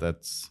like that,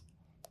 that's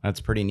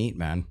pretty neat,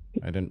 man.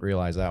 I didn't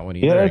realize that one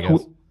either. Yeah,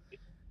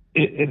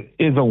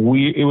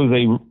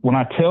 when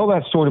I tell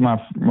that story to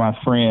my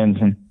friends,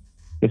 and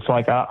it's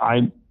like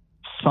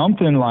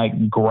something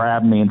like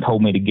grabbed me and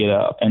told me to get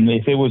up. And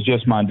if it was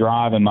just my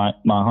drive and my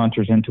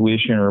hunter's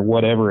intuition or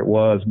whatever it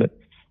was, but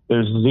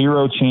there's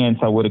zero chance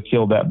I would have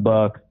killed that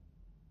buck,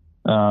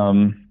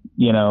 laying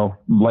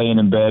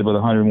in bed with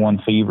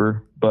 101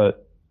 fever.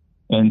 But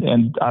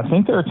And I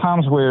think there are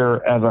times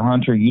where, as a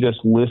hunter, you just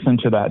listen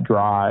to that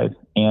drive.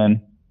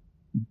 And,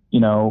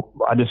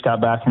 I just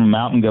got back from a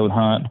mountain goat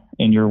hunt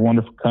in your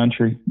wonderful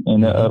country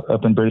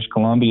up in British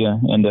Columbia.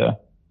 And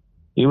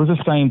it was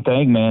the same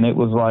thing, man. It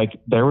was like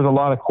there was a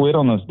lot of quit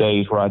on those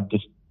days where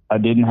I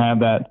didn't have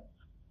that.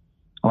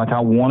 Like, I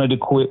wanted to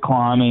quit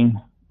climbing.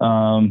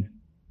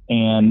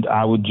 And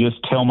I would just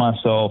tell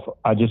myself,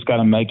 I just got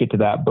to make it to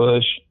that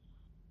bush.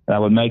 I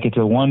would make it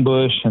to one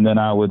bush, and then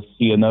I would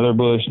see another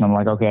bush, and I'm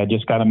like, okay, I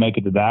just got to make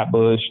it to that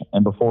bush.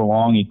 And before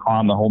long, you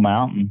climb the whole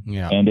mountain.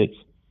 Yeah. And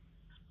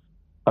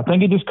I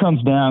think it just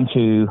comes down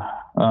to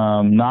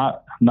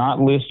not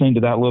listening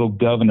to that little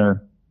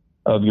governor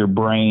of your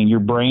brain. Your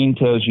brain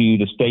tells you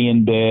to stay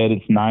in bed.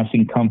 It's nice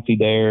and comfy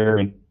there,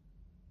 and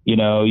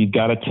you've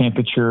got a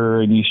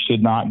temperature, and you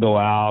should not go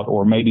out.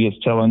 Or maybe it's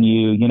telling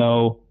you,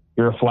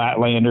 you're a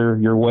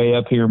flatlander. You're way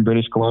up here in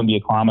British Columbia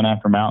climbing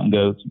after mountain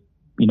goats.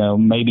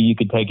 Maybe you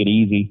could take it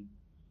easy.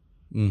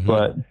 Mm-hmm.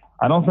 But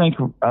I don't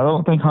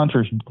think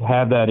hunters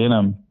have that in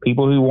them.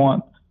 People who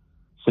want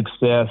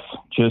success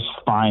just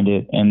find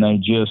it, and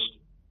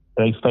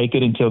they fake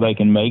it until they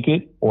can make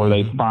it, or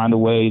they find a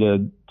way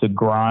to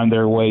grind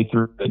their way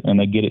through it, and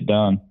they get it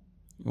done.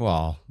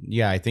 Well,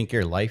 yeah, I think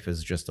your life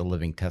is just a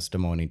living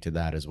testimony to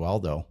that as well,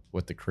 though,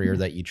 with the career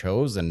that you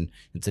chose. And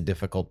it's a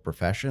difficult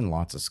profession,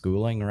 lots of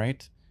schooling,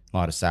 right? A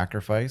lot of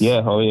sacrifice.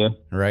 Yeah. Oh, yeah.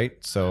 Right.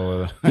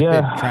 So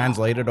yeah. It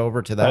translated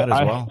over to that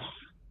as well.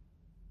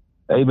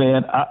 Hey,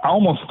 man, I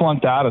almost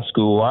flunked out of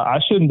school.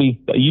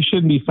 You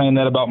shouldn't be saying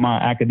that about my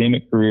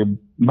academic career.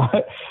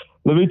 But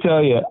let me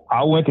tell you,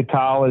 I went to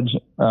college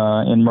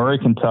in Murray,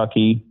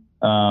 Kentucky.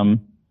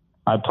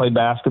 I played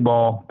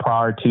basketball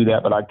prior to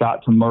that, but I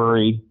got to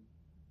Murray,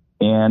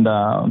 and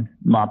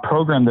my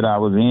program that I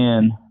was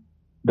in,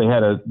 they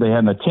had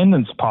an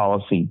attendance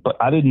policy, but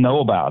I didn't know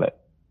about it.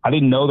 I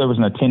didn't know there was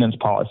an attendance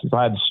policy. So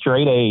I had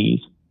straight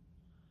A's,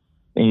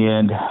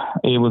 and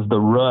it was the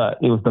rut.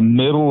 It was the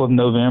middle of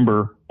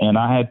November, and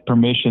I had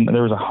permission.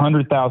 There was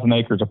 100,000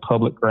 acres of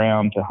public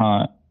ground to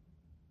hunt.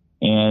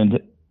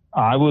 And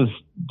I was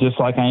just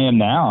like I am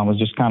now. I was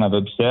just kind of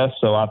obsessed.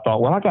 So I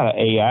thought, well, I got an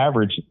A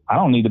average. I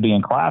don't need to be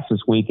in class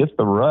this week. It's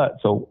the rut.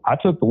 So I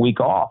took the week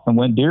off and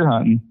went deer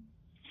hunting.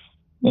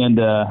 And,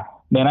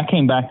 man, I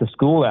came back to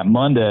school that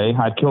Monday.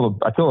 I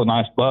killed a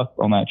nice buck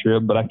on that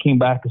trip, but I came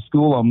back to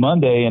school on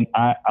Monday, and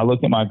I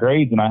looked at my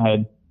grades, and I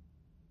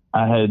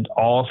had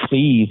all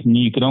C's, and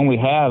you could only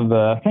have,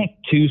 I think,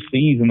 2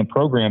 C's in the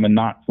program and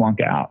not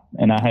flunk out.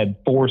 And I had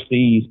 4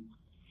 C's.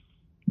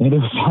 And it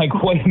was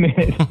like, wait a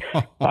minute,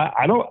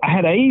 I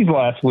had A's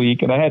last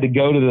week, and I had to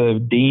go to the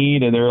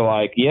dean, and they're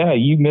like, yeah,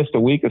 you missed a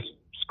week of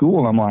school.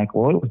 And I'm like,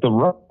 well, it was the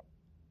rut.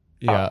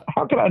 Yeah.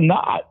 How could I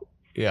not?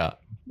 Yeah.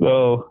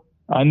 So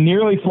I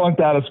nearly flunked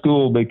out of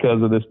school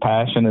because of this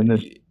passion and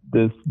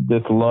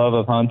this love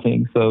of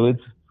hunting. So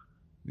it's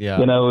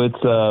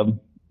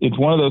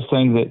one of those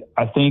things that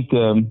I think,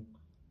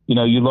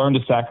 you learn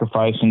to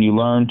sacrifice, and you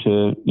learn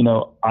to,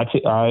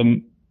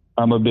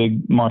 I'm a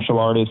big martial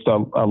artist.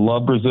 I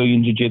love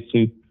Brazilian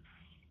Jiu-Jitsu.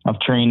 I've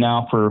trained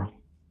now for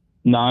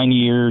 9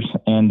 years,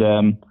 and,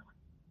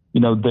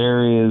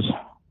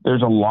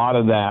 there's a lot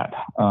of that.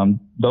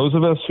 Those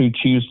of us who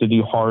choose to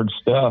do hard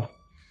stuff,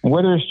 and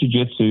whether it's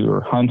jiu-jitsu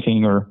or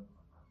hunting or,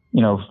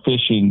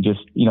 fishing, just,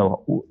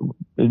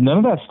 none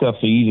of that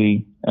stuff's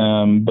easy.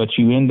 But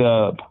you end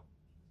up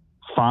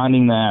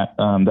finding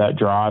that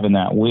drive and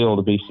that will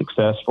to be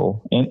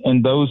successful.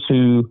 And those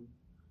who,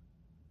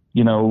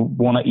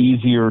 want an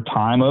easier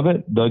time of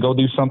it, they'll go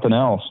do something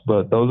else.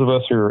 But those of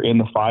us who are in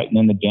the fight and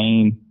in the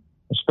game,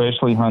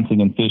 especially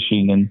hunting and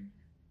fishing and,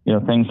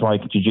 things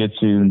like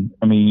jiu-jitsu,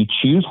 I mean, you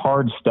choose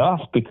hard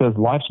stuff because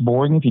life's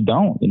boring if you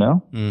don't,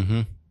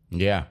 Mm-hmm.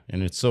 Yeah.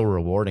 And it's so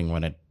rewarding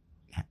when it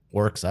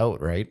works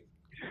out, right?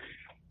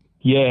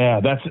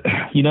 Yeah. That's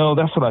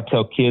what I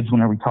tell kids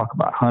whenever we talk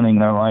about hunting.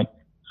 They're like,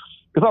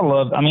 because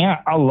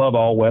I love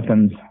all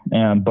weapons,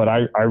 but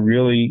I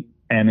really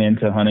am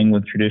into hunting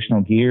with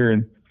traditional gear.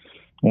 And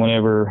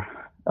whenever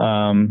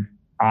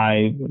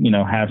I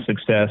have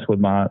success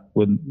with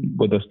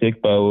a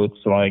stick bow,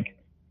 it's like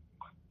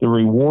the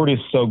reward is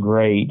so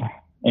great.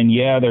 And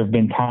yeah, there have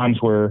been times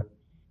where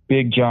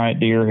big giant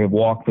deer have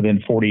walked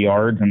within 40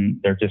 yards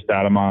and they're just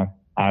out of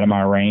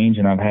my range,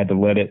 and I've had to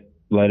let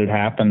it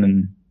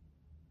happen.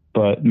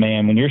 But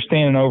man, when you're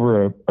standing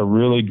over a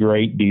really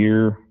great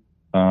deer,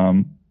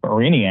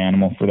 or any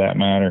animal for that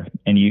matter,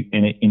 and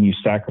you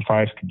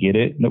sacrifice to get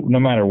it, no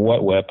matter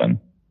what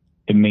weapon,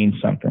 it means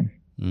something.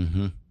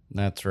 Mm-hmm.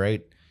 That's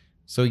right.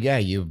 So yeah,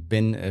 you've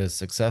been a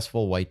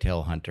successful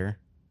whitetail hunter.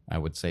 I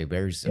would say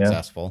very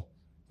successful. Yeah.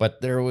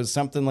 But there was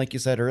something, like you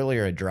said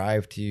earlier, a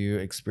drive to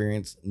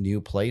experience new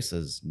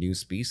places, new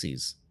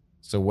species.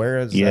 So where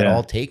has that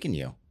all taken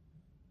you?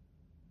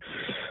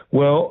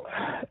 Well,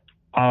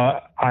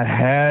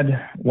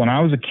 when I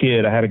was a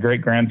kid, I had a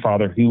great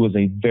grandfather who was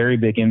a very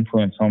big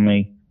influence on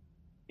me.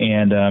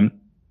 And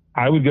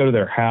I would go to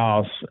their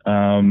house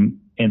and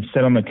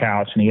sit on the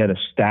couch, and he had a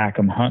stack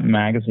of hunting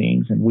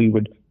magazines,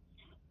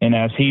 and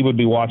as he would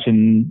be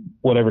watching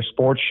whatever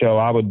sports show,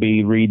 I would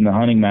be reading the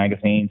hunting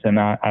magazines. And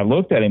I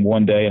looked at him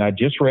one day, and I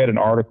just read an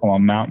article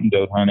on mountain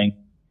goat hunting,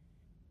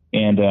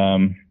 and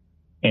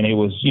it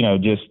was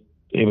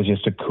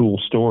just a cool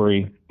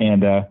story.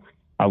 And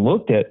I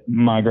looked at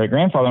my great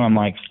grandfather, and I'm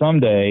like,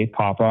 someday,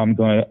 Papa, I'm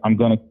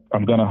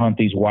gonna hunt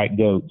these white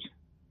goats.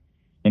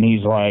 And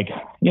he's like,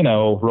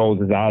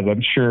 rolls his eyes.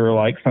 I'm sure,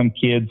 like some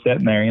kid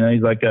sitting there,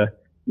 he's like,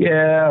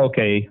 yeah,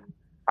 okay.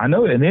 I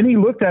know it. And then he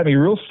looked at me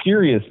real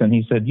serious and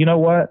he said, you know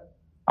what?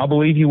 I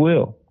believe you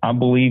will. I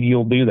believe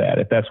you'll do that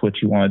if that's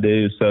what you want to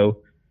do.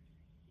 So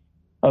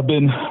I've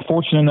been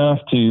fortunate enough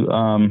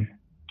to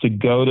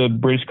go to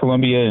British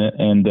Columbia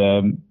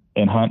and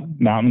hunt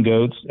mountain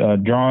goats.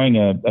 Drawing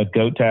a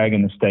goat tag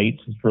in the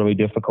States is really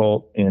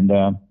difficult. And,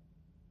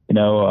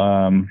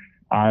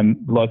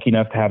 I'm lucky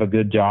enough to have a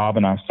good job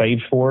and I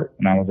saved for it.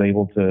 And I was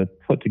able to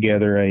put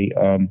together a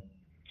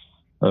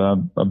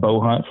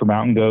bow hunt for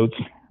mountain goats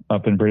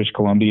up in British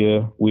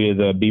Columbia with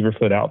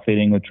Beaverfoot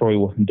Outfitting with Troy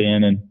Wolf and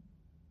Den.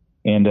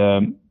 And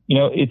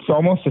it's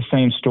almost the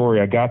same story.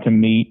 I got to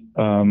meet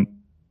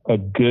a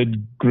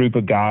good group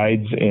of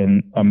guides,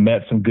 and I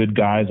met some good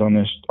guys on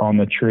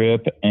the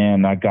trip,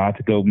 and I got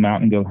to go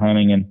mountain goat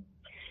hunting. And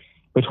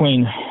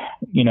between,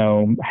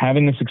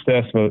 having the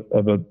success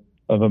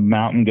of a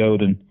mountain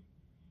goat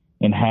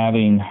and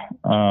having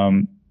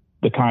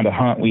the kind of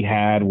hunt we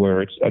had,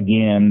 where it's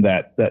again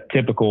that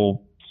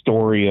typical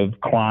story of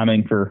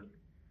climbing for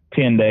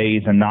 10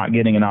 days and not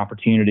getting an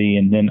opportunity.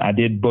 And then I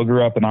did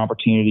booger up an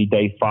opportunity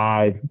day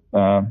 5,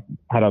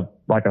 had a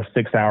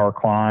 6-hour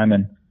climb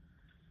and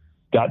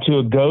got to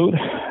a goat.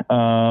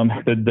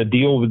 The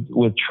deal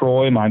with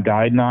Troy, my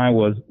guide, and I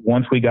was,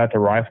 once we got to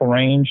rifle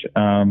range,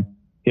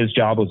 his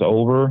job was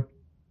over.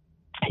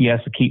 He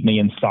has to keep me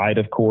in sight,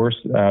 of course,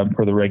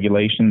 for the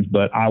regulations,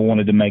 but I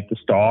wanted to make the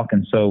stalk.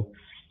 And so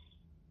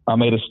I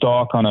made a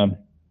stalk on a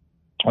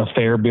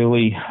fair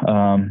billy,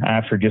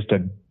 after just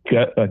a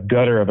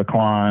gutter of a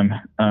climb,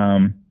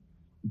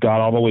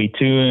 got all the way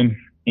to him,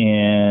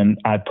 and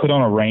I put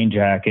on a rain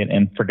jacket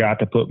and forgot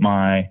to put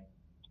my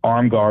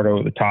arm guard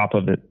over the top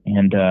of it,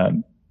 and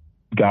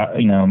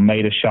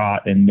made a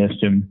shot and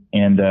missed him.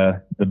 And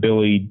the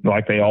billy,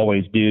 like they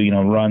always do,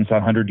 runs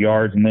 100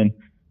 yards and then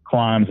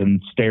climbs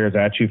and stares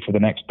at you for the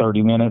next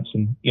 30 minutes.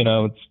 And,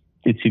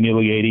 it's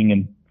humiliating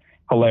and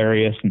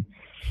hilarious. And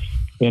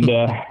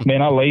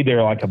man, I laid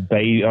there like a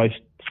baby,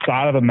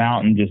 side of the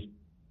mountain, just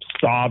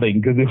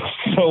sobbing because it was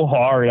so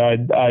hard.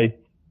 I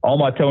all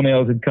my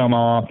toenails had come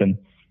off, and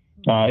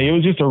it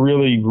was just a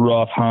really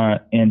rough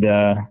hunt. And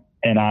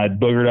I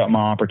boogered up my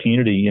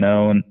opportunity,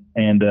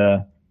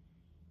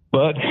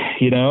 but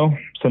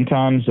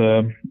sometimes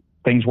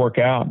things work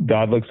out.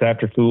 God looks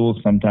after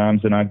fools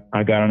sometimes, and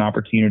I got an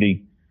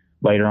opportunity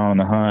later on in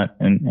the hunt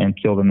and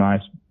killed a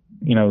nice,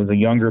 it was a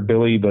younger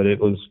billy, but it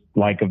was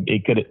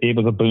it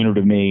was a booner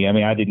to me. I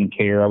mean, I didn't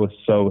care. I was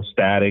so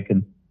ecstatic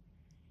and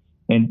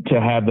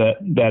to have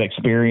that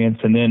experience.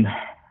 And then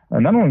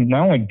not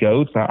only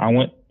goats, I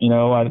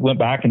went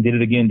back and did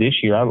it again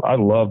this year. I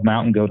love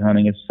mountain goat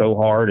hunting. It's so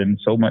hard and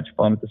so much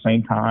fun at the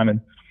same time.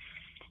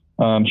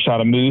 And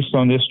shot a moose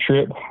on this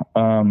trip.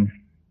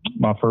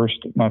 My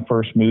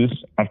first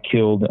moose I've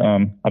killed.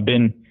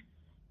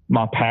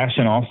 My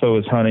passion also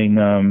is hunting.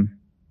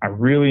 I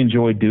really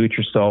enjoy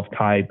do-it-yourself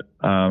type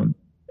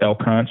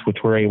elk hunts, which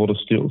we're able to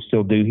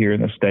still do here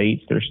in the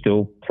States. There's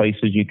still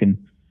places you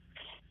can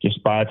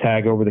just buy a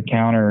tag over the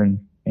counter, and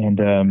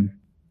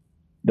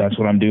that's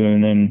what I'm doing.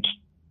 And then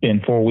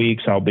in 4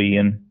 weeks, I'll be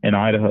in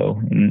Idaho,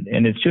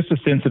 and it's just a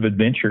sense of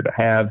adventure to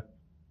have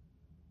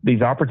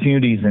these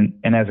opportunities.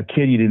 And as a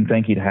kid, you didn't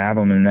think you'd have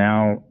them, and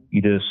now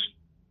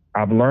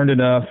I've learned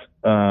enough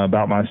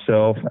about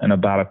myself and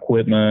about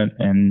equipment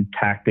and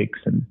tactics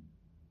and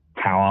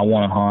how I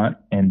want to hunt.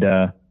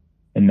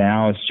 And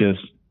now it's just,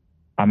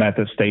 I'm at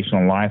that station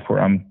in life where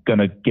I'm going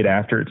to get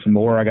after it some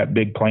more. I got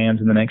big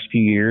plans in the next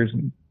few years.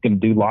 I'm going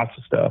to do lots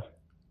of stuff.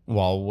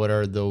 Well, what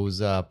are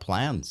those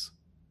plans?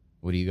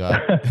 What do you got?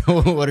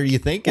 What are you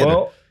thinking?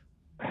 Well,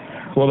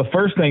 the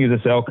first thing is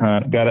this elk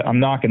hunt. I'm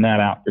knocking that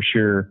out for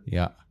sure.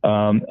 Yeah.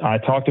 I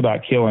talked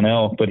about killing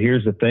elk, but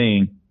here's the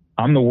thing.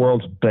 I'm the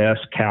world's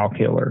best cow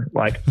killer.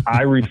 Like,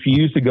 I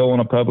refuse to go on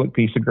a public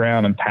piece of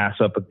ground and pass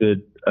up a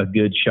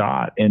good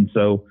shot. And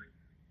so,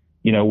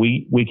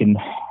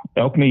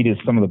 elk meat is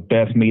some of the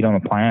best meat on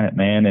the planet,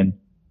 man. And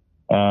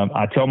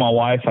I tell my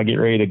wife, I get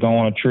ready to go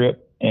on a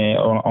trip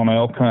on an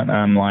elk hunt, and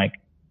I'm like,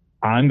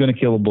 I'm going to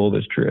kill a bull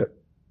this trip.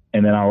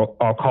 And then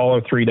I'll call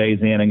her 3 days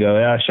in and go,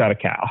 I shot a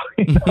cow.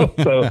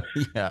 So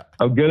yeah.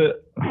 I'm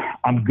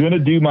going to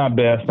do my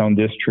best on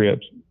this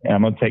trip. And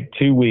I'm going to take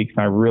 2 weeks.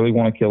 And I really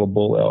want to kill a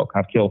bull elk.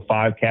 I've killed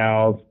 5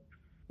 cows.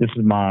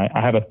 I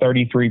have a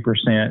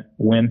 33%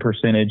 win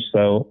percentage.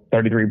 So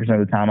 33%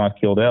 of the time I've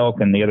killed elk,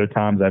 and the other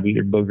times I've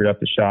either boogered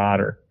up the shot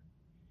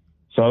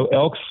so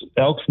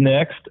elk's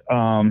next.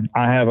 I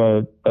have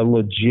a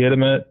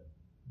legitimate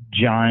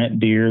giant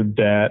deer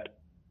that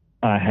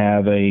I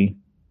have a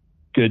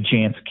good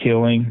chance of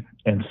killing.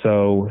 And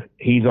so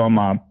he's on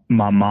my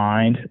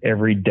mind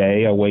every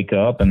day. I wake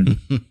up and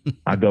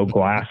I go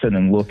glassing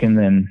and looking,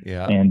 and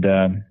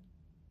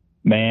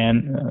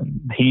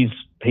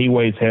he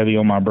weighs heavy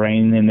on my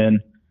brain. And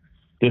then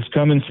this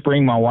coming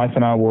spring, my wife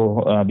and I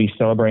will be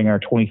celebrating our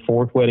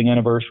 24th wedding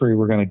anniversary.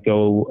 We're going to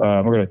go,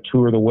 we're going to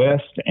tour the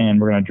West, and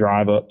we're going to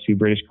drive up to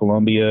British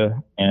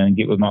Columbia and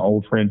get with my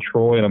old friend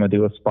Troy, and I'm going to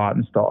do a spot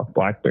and stalk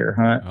black bear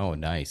hunt. Oh,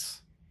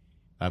 nice.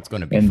 That's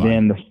going to be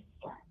fun.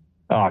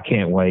 Oh, I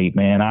can't wait,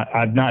 man.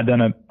 I've not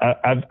done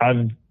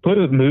I've put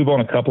a move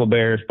on a couple of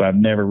bears, but I've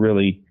never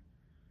really,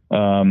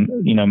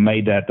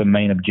 made that the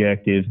main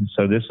objective.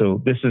 So this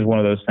is one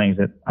of those things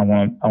that I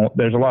want.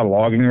 There's a lot of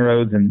logging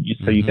roads, and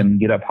so you can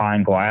get up high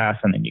in glass,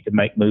 and then you can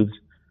make moves.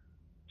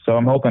 So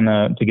I'm hoping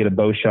to get a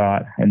bow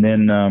shot, and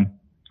then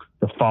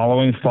the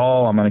following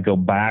fall I'm going to go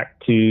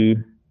back to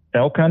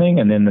elk hunting,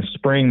 and then the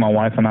spring my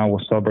wife and I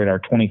will celebrate our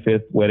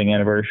 25th wedding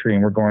anniversary,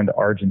 and we're going to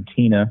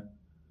Argentina.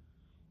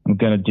 I'm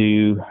going to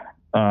do.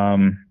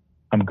 I'm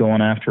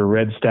going after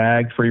red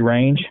stag free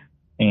range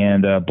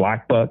and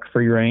black buck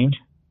free range.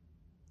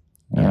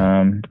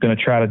 I'm going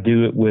to try to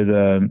do it with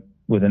an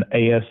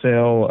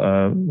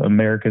ASL,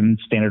 American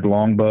Standard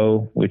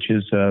Longbow, which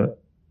is kind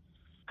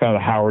of the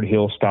Howard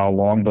Hill style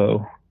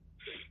longbow.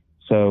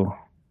 So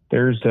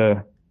there's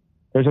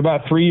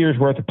about 3 years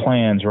worth of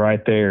plans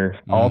right there.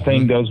 All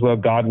things goes well,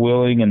 God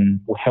willing, and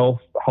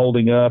health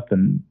holding up,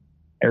 and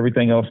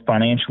everything else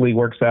financially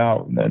works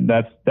out.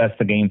 That's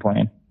the game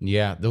plan.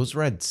 Yeah, those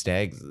red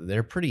stags,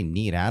 they're pretty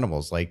neat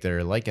animals. Like,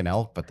 they're like an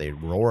elk, but they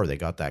roar. They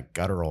got that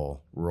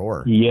guttural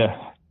roar. Yeah.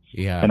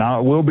 Yeah. And I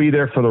will be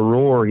there for the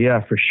roar.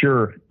 Yeah, for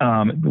sure.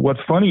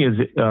 What's funny is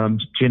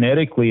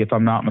genetically, if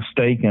I'm not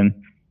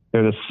mistaken,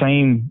 they're the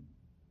same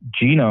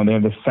genome. They're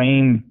the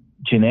same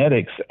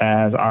genetics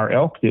as our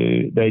elk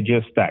do. They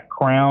just, that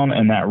crown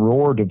and that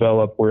roar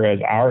develop,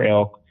 whereas our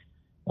elk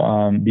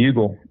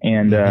bugle.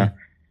 And they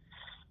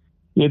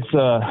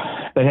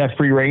have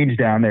free range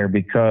down there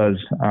because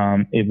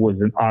it was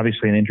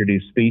obviously an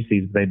introduced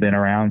species. They've been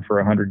around for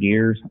 100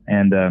 years,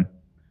 and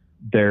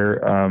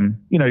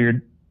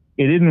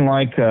it isn't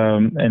like,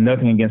 and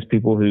nothing against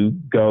people who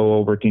go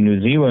over to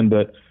New Zealand,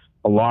 but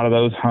a lot of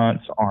those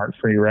hunts aren't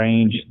free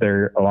range.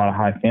 They're a lot of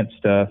high fence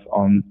stuff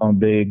on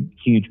big,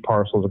 huge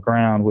parcels of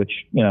ground, which,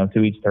 to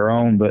each their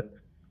own. But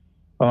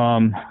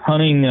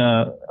hunting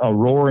a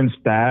roaring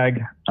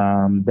stag,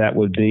 that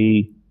would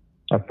be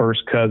a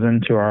first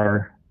cousin to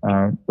our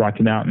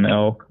Rocky Mountain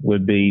elk,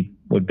 would be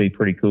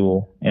pretty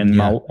cool.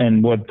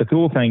 And what the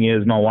cool thing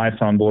is, my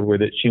wife's on board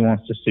with it. She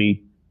wants to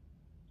see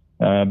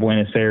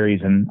Buenos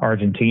Aires and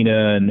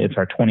Argentina, and it's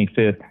our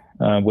 25th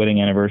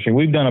wedding anniversary.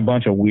 We've done a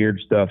bunch of weird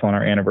stuff on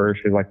our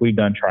anniversary, like we've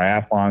done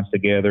triathlons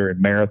together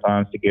and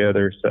marathons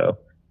together. So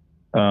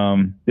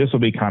this will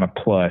be kind of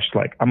plush.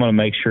 Like, I'm going to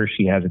make sure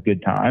she has a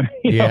good time.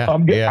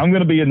 I'm going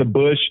to be in the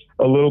bush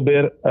a little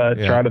bit,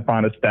 trying to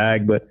find a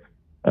stag, but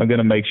I'm going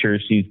to make sure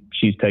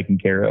she's taken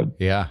care of.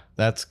 Yeah,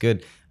 that's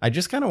good. I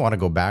just kind of want to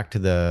go back to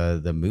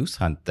the moose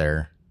hunt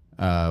there.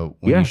 When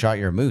you shot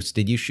your moose,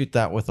 did you shoot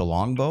that with a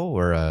longbow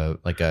or a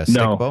stick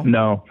bow?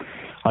 No,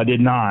 I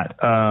did not.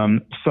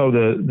 So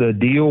the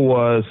deal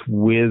was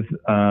with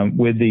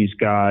these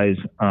guys,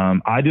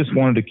 I just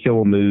wanted to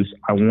kill a moose.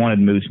 I wanted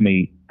moose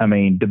meat. I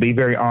mean, to be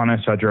very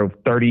honest, I drove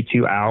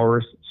 32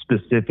 hours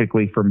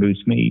specifically for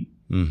moose meat.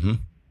 Mm-hmm.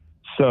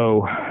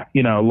 So,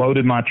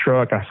 loaded my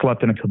truck. I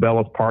slept in a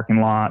Cabela's parking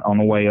lot on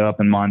the way up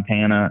in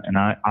Montana, and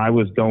I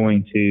was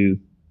going to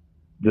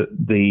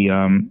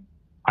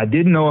I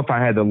didn't know if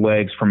I had the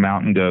legs for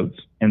mountain goats.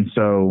 And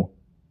so,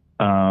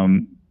 I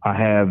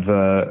have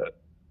a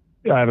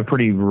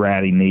pretty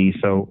ratty knee.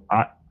 So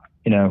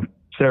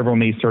several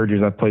knee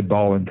surgeries. I played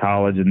ball in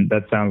college, and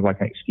that sounds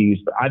like an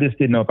excuse, but I just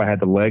didn't know if I had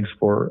the legs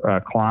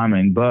for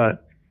climbing.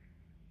 But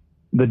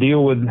the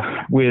deal with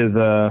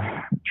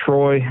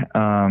Troy,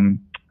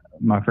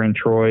 my friend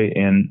Troy,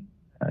 and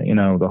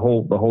the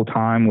whole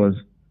time was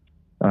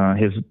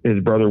his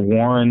brother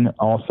Warren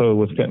also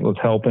was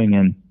helping,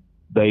 and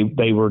they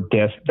were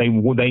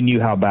they knew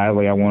how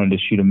badly I wanted to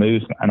shoot a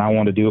moose, and I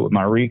wanted to do it with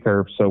my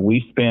recurve. So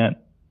we spent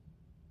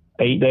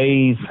 8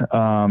 days.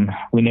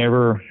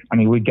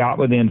 We got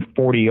within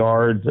 40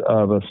 yards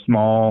of a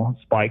small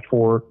spike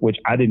fork, which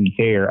I didn't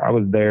care. I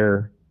was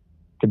there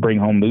to bring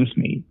home moose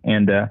meat,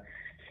 and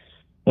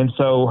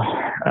so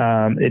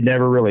it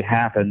never really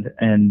happened.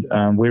 And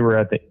we were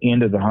at the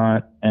end of the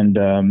hunt, and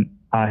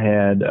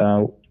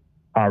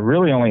I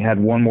really only had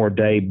one more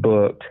day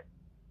booked.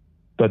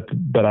 But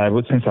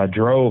since I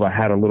drove, I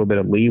had a little bit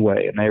of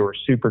leeway, and they were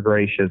super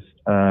gracious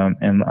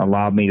and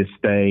allowed me to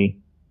stay.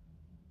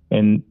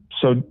 And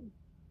so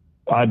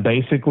I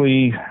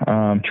basically,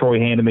 Troy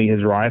handed me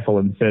his rifle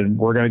and said,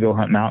 "We're going to go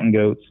hunt mountain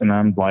goats." And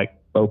I'm like,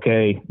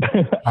 okay,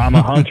 I'm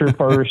a hunter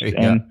first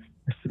and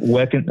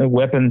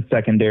weapon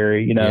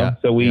secondary,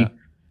 So we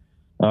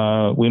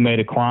made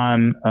a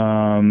climb,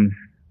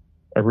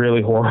 a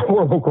really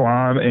horrible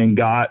climb, and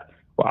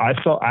I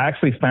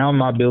actually found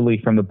my Billy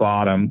from the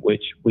bottom,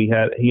 which he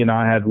and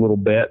I had little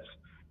bets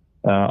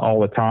all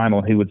the time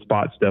on who would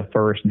spot stuff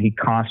first, and he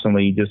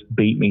constantly just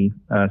beat me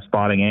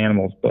spotting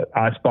animals. But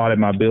I spotted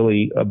my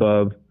Billy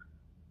above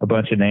a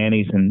bunch of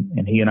nannies, and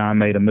he and I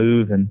made a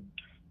move, and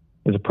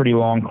it was a pretty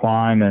long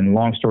climb. And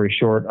long story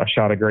short, I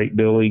shot a great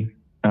Billy,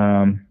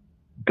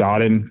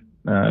 got him.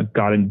 The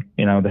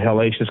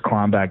hellacious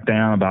climb back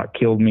down about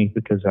killed me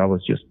because I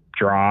was just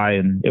dry,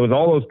 and it was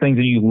all those things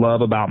that you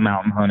love about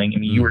mountain hunting. I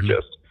mean,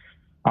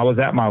 I was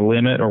at my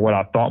limit, or what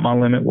I thought my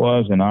limit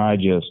was, and I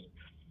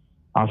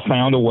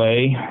found a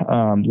way.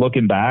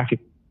 Looking back,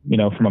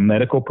 from a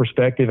medical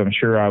perspective, I'm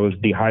sure I was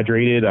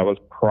dehydrated. I was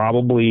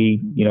probably,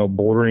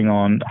 bordering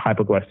on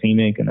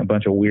hypoglycemic and a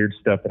bunch of weird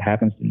stuff that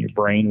happens in your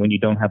brain when you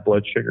don't have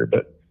blood sugar.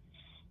 But,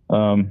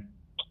 so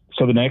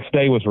the next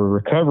day was a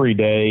recovery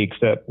day,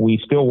 except we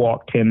still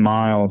walked 10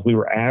 miles. We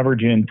were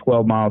averaging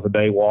 12 miles a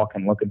day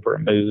walking, looking for a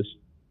moose.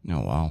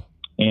 Oh, wow.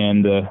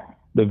 And,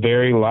 the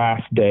very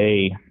last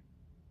day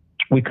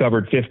we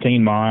covered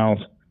 15 miles.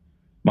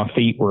 My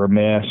feet were a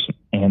mess.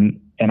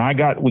 And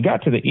we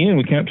got to the end,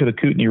 we came up to the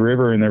Kootenai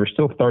River, and there was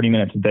still 30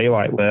 minutes of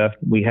daylight left.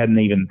 We hadn't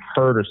even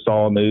heard or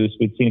saw a moose.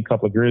 We'd seen a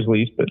couple of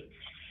grizzlies, but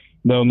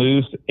no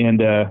moose.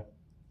 And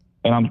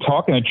I'm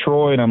talking to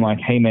Troy, and I'm like,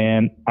 hey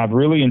man, I've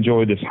really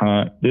enjoyed this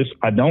hunt.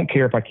 I don't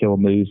care if I kill a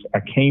moose.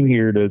 I came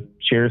here to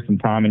share some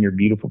time in your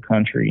beautiful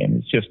country,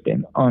 and it's just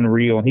been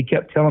unreal. And he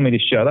kept telling me to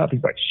shut up.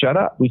 He's like, shut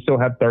up. We still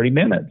have 30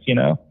 minutes,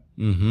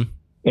 Mm-hmm.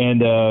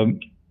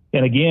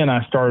 And again,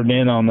 I started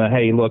in on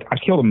hey, look, I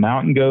killed a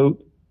mountain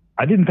goat.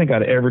 I didn't think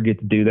I'd ever get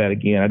to do that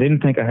again. I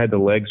didn't think I had the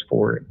legs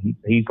for it.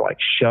 He's like,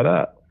 shut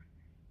up.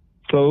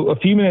 So a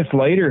few minutes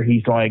later,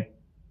 he starts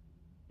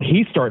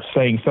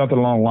saying something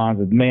along the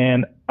lines of,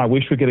 man, I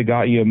wish we could have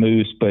got you a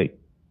moose, but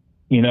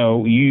you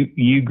hung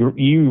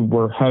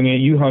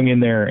in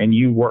there and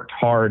you worked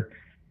hard.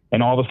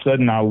 And all of a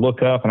sudden I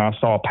look up and I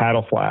saw a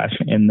paddle flash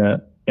in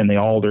the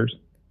alders.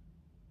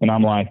 And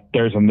I'm like,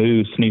 there's a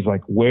moose. And he's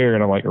like, where?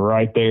 And I'm like,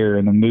 right there.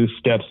 And the moose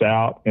steps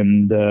out,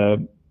 and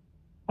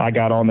I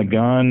got on the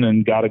gun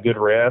and got a good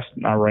rest,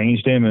 and I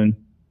ranged him. And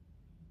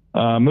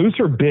moose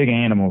are big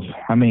animals.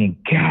 I mean,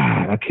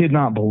 God, I could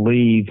not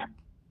believe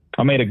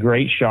I made a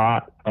great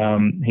shot.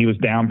 He was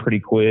down pretty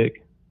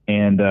quick,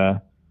 and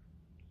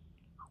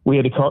we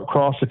had to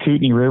cross the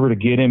Kootenai River to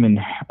get him, and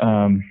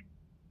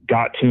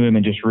got to him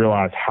and just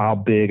realized how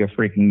big a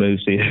freaking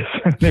moose is.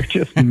 They're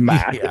just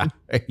massive.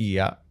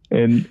 Yeah.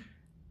 And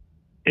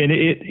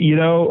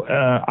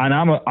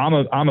I'm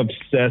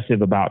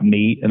obsessive about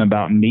meat and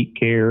about meat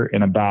care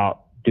and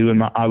about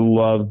I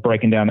love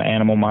breaking down the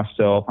animal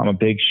myself. I'm a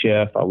big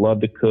chef. I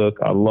love to cook.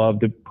 I love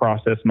to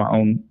process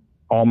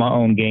all my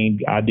own game.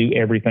 I do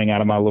everything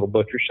out of my little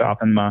butcher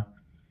shop in my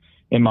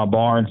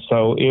barn.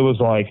 So it was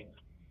like,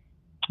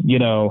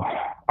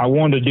 I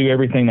wanted to do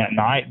everything that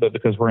night, but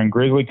because we're in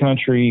grizzly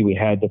country, we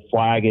had to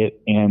flag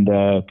it and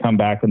come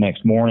back the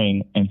next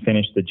morning and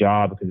finish the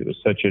job because it was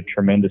such a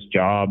tremendous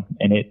job.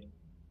 And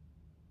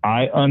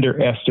I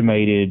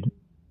underestimated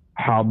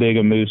how big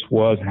a moose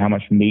was and how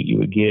much meat you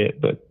would get.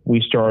 But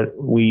we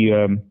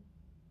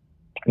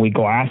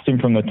glassed him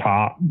from the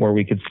top where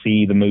we could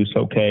see the moose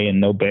okay,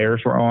 and no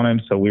bears were on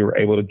him. So we were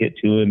able to get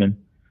to him and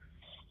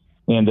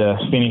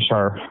finish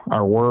our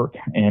work.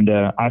 And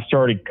I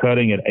started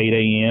cutting at 8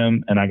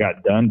 a.m. and I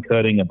got done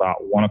cutting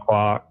about 1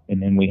 o'clock.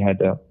 And then he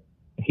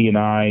and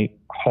I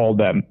hauled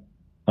that.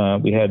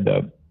 We had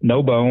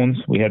no bones.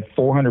 We had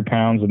 400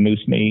 pounds of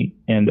moose meat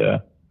and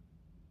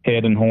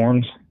head and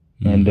horns.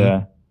 Mm-hmm. And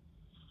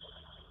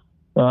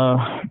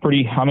I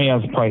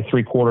was probably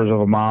 3/4 of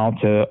a mile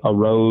to a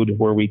road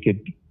where we could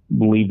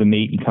leave the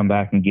meat and come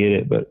back and get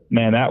it. But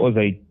man, that was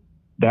a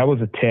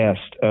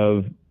test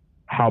of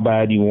how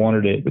bad you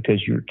wanted it,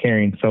 because you were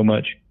carrying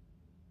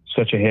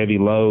such a heavy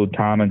load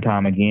time and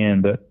time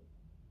again. But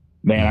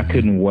man, I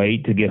couldn't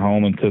wait to get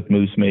home and cook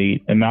moose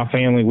meat. And my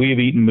family, we have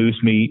eaten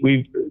moose meat.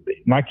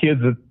 My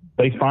kids,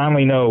 they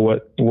finally know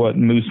what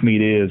moose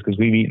meat is, because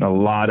we've eaten a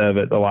lot of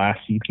it the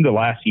last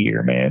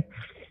year, man.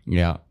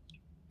 Yeah.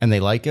 And they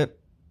like it?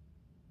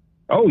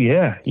 Oh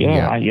yeah.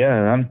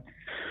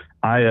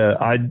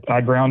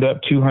 I ground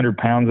up 200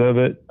 pounds of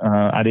it.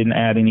 I didn't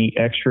add any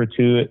extra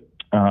to it.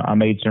 I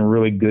made some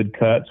really good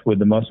cuts with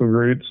the muscle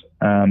groups,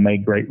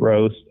 made great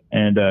roast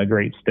and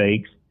great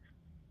steaks.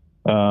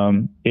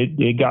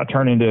 It got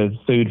turned into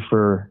food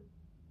for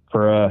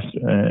us.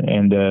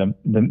 The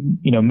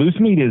moose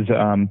meat is,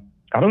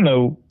 I don't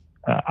know.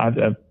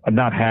 I've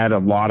not had a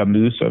lot of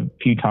moose. A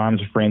few times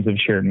friends have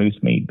shared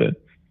moose meat,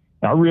 but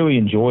I really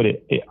enjoyed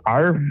it.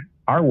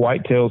 Our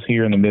whitetails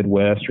here in the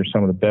Midwest are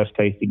some of the best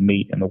tasting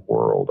meat in the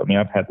world. I mean,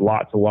 I've had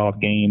lots of wild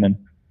game, and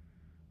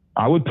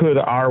I would put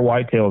our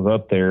whitetails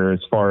up there as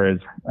far as,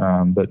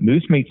 but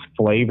moose meat's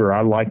flavor.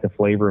 I like the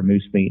flavor of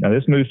moose meat. Now,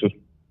 this moose was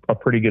a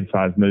pretty good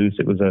sized moose.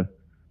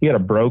 He had a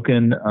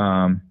broken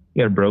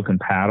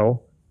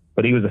paddle,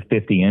 but he was a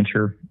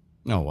 50-incher.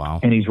 Oh, wow.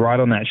 And he's right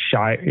on that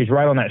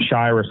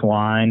Shiras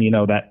line,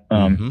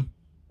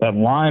 that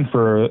line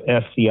for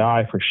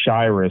FCI for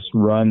Shiras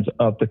runs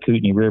up the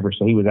Kootenai River.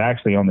 So he was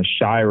actually on the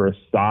Shiras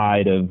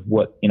side of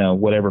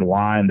whatever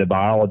line the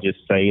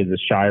biologists say is a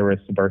Shiras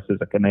versus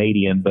a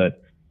Canadian,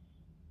 but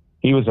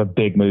he was a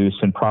big moose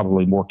and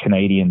probably more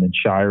Canadian than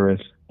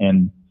Shiras.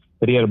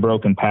 But he had a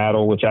broken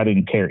paddle, which I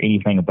didn't care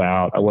anything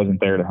about. I wasn't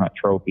there to hunt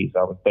trophies.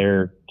 I was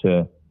there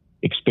to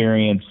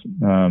experience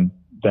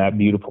that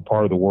beautiful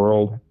part of the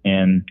world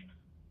and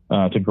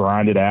to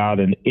grind it out.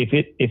 And if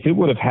it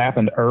would have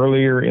happened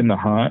earlier in the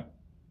hunt,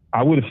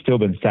 I would have still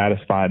been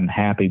satisfied and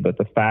happy. But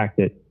the fact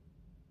that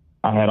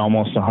I had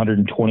almost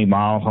 120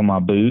 miles on my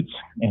boots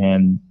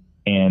and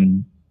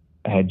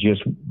had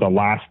just the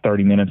last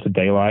 30 minutes of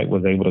daylight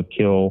was able to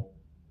kill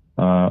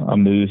a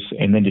moose,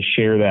 and then to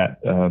share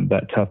that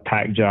tough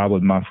pack job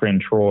with my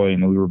friend Troy.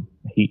 And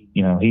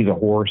he's a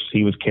horse.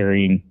 He was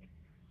carrying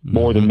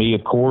more than me,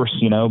 of course,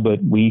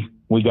 but we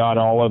got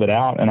all of it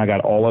out, and I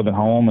got all of it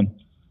home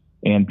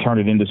and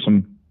turned it into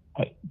some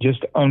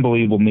just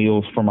unbelievable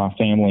meals for my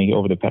family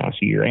over the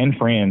past year and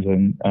friends.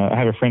 And I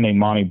have a friend named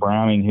Monty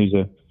Browning, who's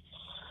a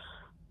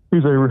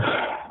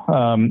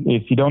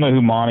if you don't know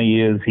who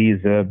Monty is,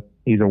 he's a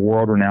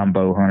world-renowned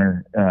bow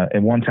hunter.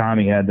 At one time,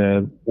 he had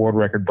the world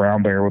record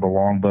brown bear with a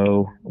long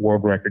bow,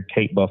 world record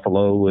Cape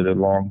buffalo with a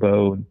long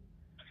bow.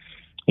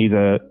 He's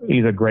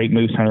a great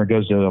moose hunter.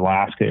 Goes to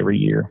Alaska every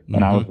year,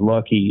 and I was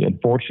lucky and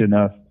fortunate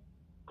enough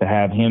to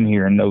have him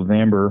here in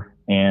November.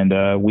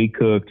 And we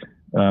cooked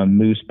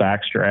moose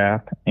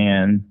backstrap,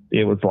 and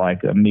it was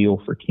like a meal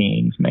for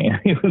kings, man.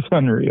 It was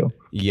unreal.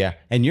 Yeah.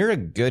 And you're a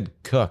good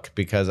cook,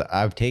 because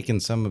I've taken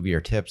some of your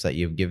tips that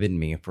you've given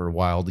me for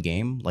wild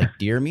game, like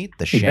deer meat,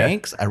 the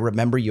shanks. I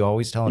remember you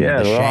always telling me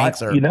the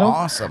shanks are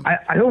awesome.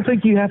 I don't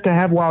think you have to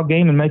have wild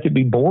game and make it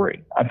be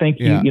boring. I think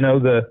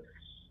the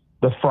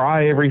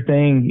fry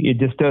everything, it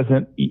just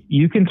doesn't,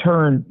 you can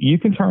turn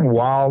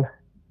wild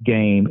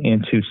game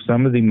into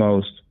some of the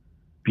most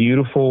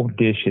beautiful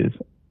dishes,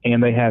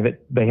 and they have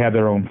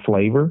their own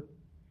flavor.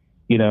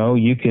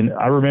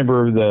 I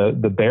remember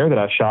the bear that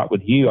I shot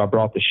with you, I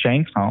brought the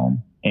shanks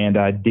home, and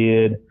I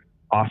did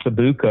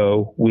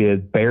ossobuco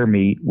with bear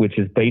meat, which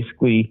is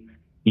basically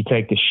you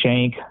take the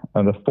shank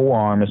of the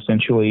forearm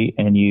essentially,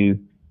 and you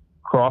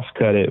cross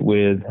cut it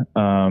with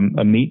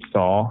a meat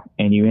saw,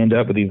 and you end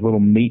up with these little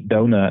meat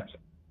donuts,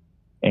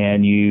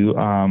 and you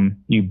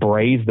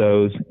braise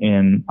those.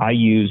 And I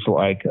used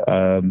I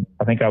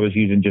think I was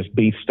using just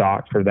beef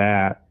stock for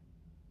that.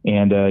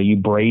 And you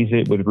braise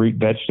it with root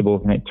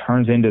vegetables, and it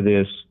turns into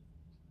this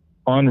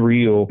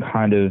unreal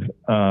kind of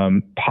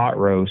pot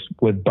roast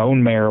with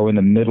bone marrow in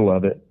the middle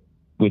of it,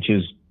 which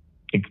is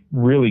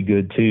really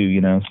good too,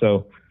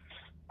 So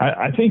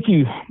I think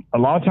a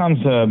lot of times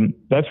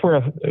that's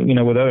where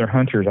with other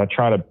hunters I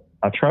try to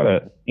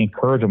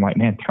encourage them, like,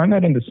 man, turn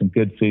that into some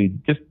good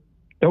food.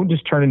 Don't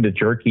just turn into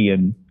jerky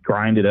and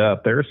grind it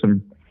up. There are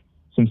some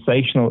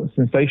sensational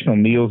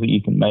meals that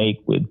you can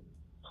make with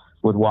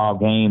wild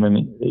game. I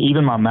mean,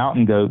 even my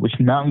mountain goat, which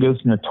mountain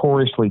goat's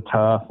notoriously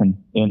tough, and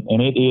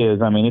it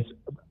is. I mean, it's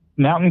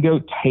mountain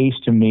goat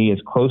taste to me as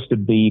close to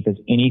beef as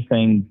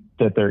anything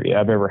that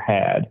I've ever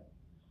had.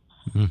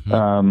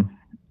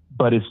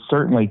 But it's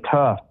certainly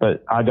tough.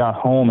 But I got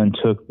home and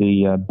took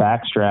the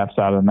back straps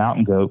out of the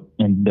mountain goat,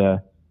 and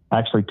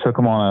actually took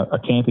them on a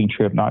camping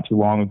trip not too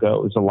long ago.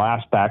 It was the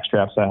last back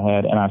straps I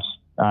had, and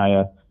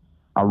I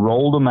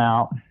rolled them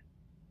out,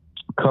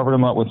 covered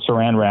them up with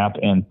saran wrap,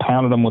 and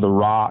pounded them with a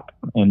rock,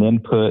 and then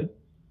put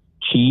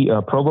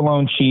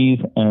provolone cheese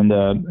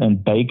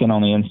and bacon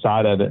on the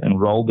inside of it, and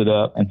rolled it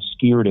up and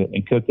skewered it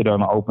and cooked it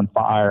on an open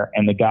fire.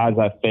 And the guys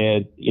I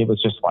fed, it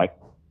was like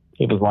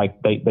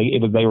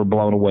they were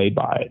blown away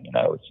by it.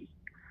 It's just,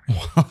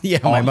 well, yeah,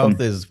 awesome. My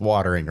mouth is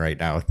watering right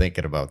now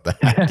thinking about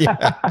that.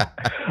 Yeah.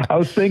 I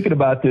was thinking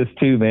about this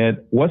too,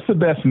 man. What's the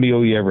best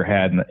meal you ever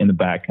had in the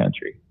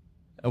backcountry?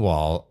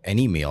 Well,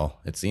 any meal,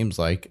 it seems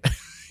like.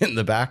 In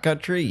the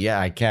backcountry, yeah,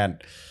 I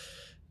can't.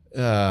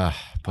 If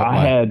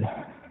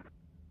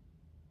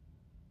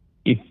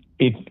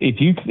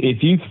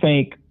you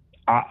think,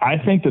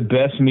 I think the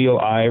best meal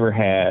I ever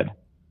had,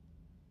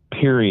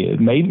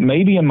 period,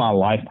 maybe in my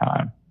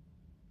lifetime,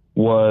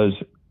 was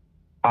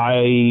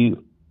I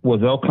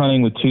was elk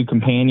hunting with two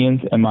companions,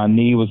 and my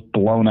knee was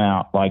blown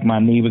out. Like, my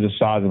knee was the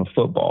size of a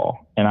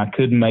football, and I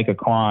couldn't make a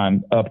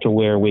climb up to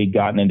where we'd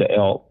gotten into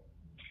elk.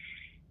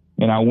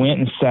 And I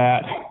went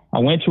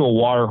to a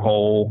water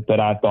hole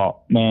that I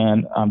thought,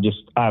 man, I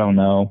don't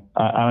know.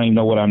 I don't even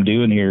know what I'm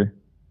doing here.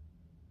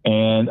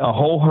 And a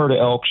whole herd of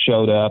elk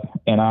showed up,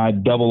 and I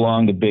double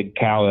lunged a big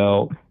cow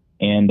elk.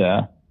 And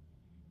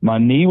my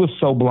knee was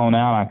so blown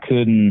out, I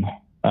couldn't,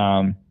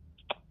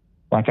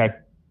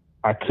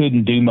 I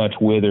couldn't do much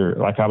with her.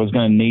 Like, I was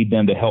going to need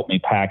them to help me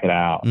pack it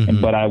out.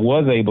 But I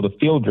was able to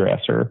field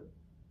dress her.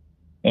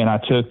 And I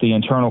took the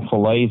internal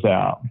fillets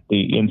out,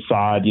 the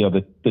inside,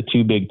 the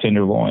two big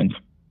tenderloins.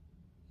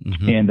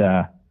 And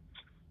I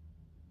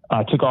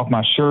took off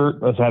my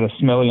shirt. I had a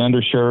smelly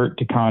undershirt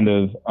to kind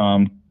of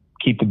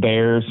keep the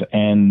bears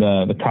and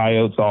the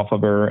coyotes off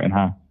of her. And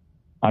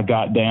I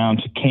got down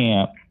to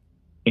camp,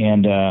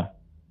 and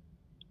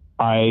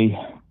I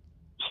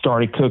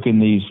started cooking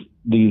this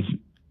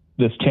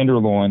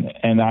tenderloin,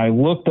 and I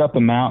looked up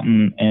the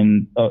mountain,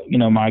 and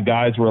my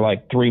guys were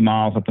like 3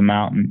 miles up the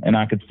mountain, and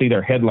I could see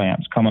their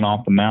headlamps coming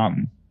off the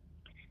mountain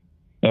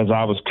as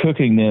I was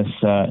cooking this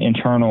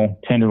internal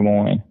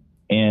tenderloin.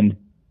 And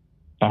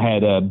I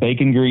had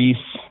bacon grease.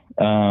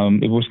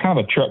 It was kind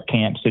of a truck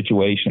camp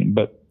situation,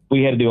 but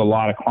we had to do a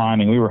lot of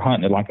climbing. We were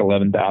hunting at like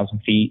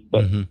 11,000 feet,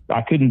 but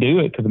I couldn't do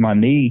it because of my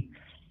knee.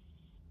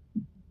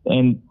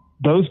 And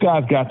those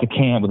guys got to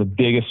camp with the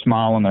biggest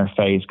smile on their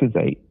face because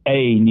they,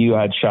 A, knew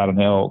I'd shot an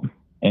elk,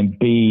 and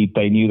B,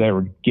 they knew they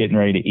were getting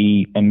ready to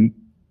eat. And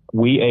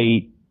we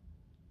ate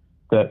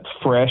that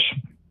fresh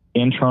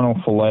internal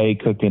filet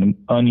cooked in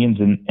onions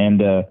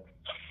and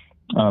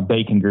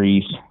bacon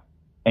grease,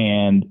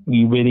 and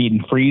we've been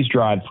eating freeze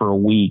dried for a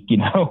week, you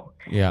know?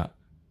 Yeah.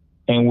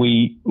 And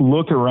we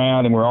look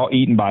around and we're all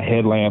eating by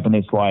headlamp, and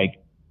it's like,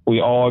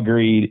 we all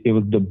agreed it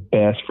was the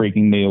best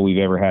freaking meal we've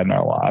ever had in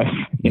our life.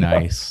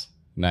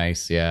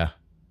 Nice. Yeah.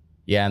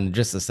 Yeah. And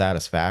just the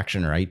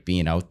satisfaction, right?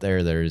 Being out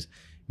there, there's,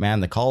 man,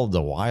 the call of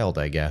the wild,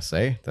 I guess,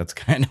 eh? That's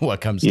kind of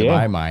what comes to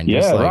my mind. Yeah.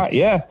 Just like, right.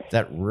 Yeah.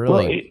 That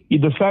really,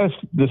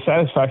 the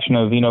satisfaction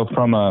of,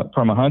 from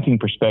a hunting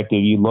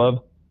perspective, you love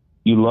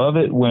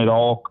it when it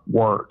all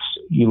works.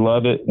 You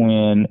love it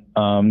when,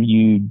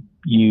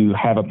 you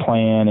have a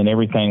plan and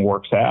everything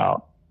works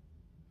out.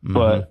 Mm-hmm.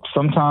 But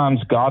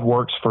sometimes God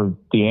works for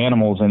the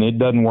animals and it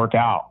doesn't work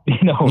out.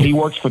 He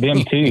works for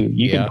them too.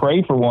 You can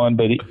pray for one,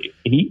 but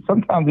he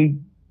sometimes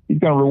he's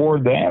going to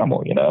reward the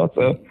animal,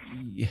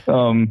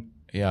 So,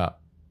 yeah.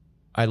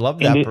 I love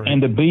that.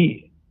 And to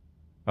be,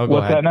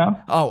 what's that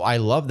now? Oh, I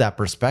love that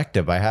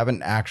perspective. I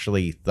haven't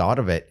actually thought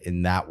of it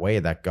in that way,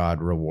 that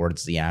God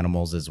rewards the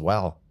animals as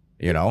well.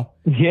 Yeah.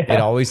 It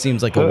always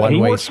seems like a one-way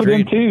he works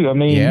street. For them too. I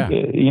mean,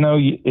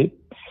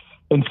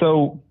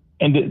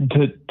 and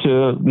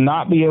to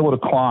not be able to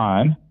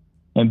climb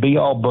and be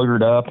all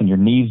boogered up and your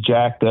knees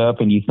jacked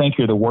up and you think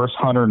you're the worst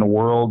hunter in the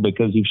world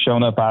because you've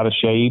shown up out of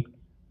shape.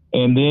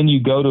 And then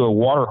you go to a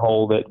water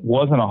hole that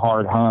wasn't a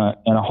hard hunt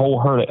and a whole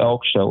herd of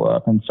elk show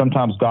up. And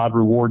sometimes God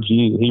rewards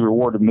you. He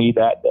rewarded me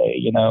that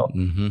day,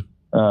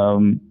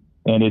 Mm-hmm.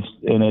 And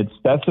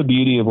that's the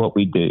beauty of what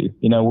we do.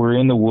 We're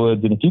in the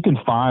woods, and if you can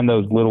find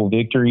those little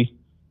victories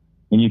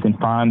and you can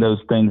find those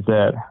things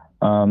that,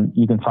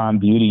 you can find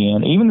beauty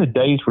in, even the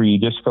days where you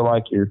just feel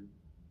like you're,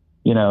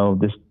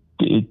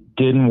 it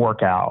didn't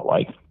work out.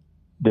 Like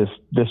this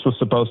was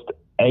supposed to,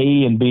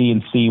 A and B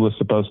and C was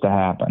supposed to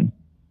happen.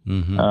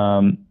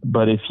 Mm-hmm.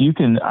 But if you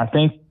can, I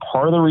think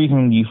part of the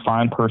reason you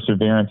find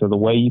perseverance, or the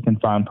way you can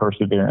find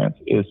perseverance,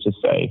 is to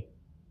say,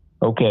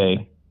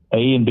 okay, A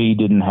and B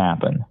didn't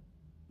happen,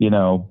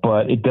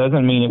 but it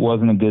doesn't mean it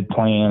wasn't a good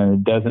plan, and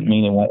it doesn't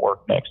mean it won't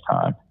work next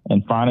time.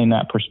 And finding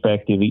that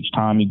perspective each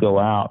time you go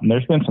out. And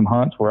there's been some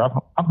hunts where I've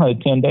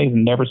hunted 10 days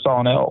and never saw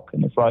an elk.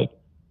 And it's like,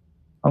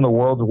 I'm the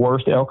world's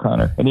worst elk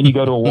hunter. And then you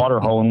go to a water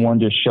hole and one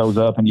just shows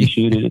up and you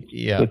shoot it.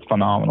 It's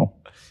phenomenal.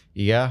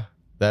 Yeah,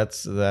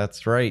 that's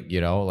right.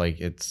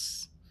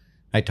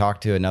 I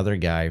talked to another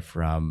guy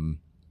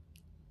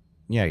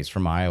he's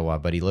from Iowa,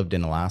 but he lived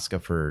in Alaska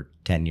for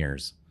 10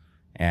 years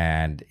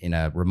and in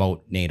a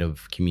remote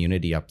native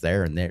community up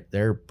there. And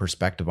their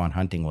perspective on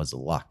hunting was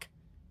luck.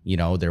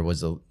 There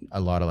was a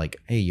lot of like,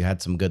 hey, you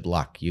had some good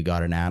luck. You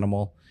got an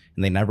animal.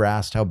 And they never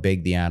asked how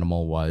big the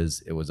animal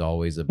was. It was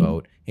always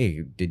about,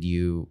 hey, did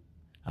you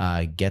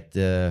get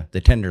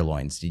the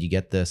tenderloins? Did you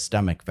get the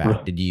stomach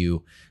fat? Did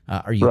you,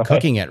 are you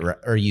cooking it?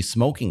 Are you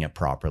smoking it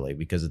properly?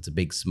 Because it's a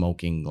big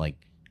smoking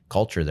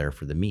culture there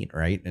for the meat,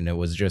 right? And it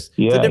was just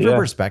it's a different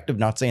perspective.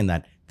 Not saying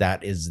that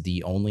is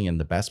the only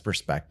and the best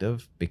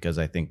perspective, because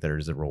I think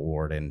there's a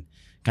reward in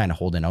kind of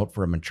holding out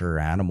for a mature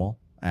animal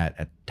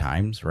at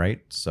times,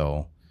 right?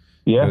 So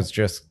it was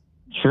just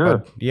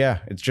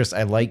it's just,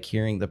 I like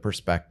hearing the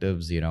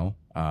perspectives,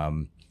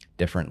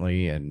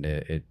 differently, and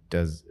it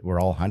does. We're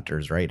all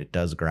hunters, right? It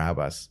does grab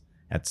us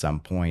at some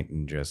point,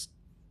 and just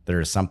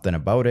there's something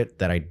about it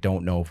that I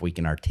don't know if we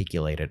can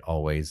articulate it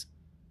always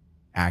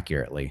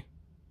accurately,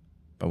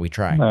 but we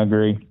try. I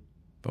agree.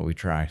 But we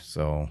try.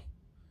 So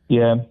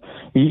yeah,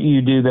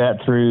 you do that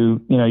through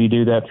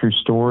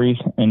stories,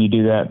 and you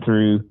do that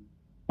through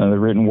the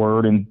written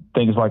word and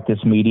things like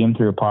this medium,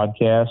 through a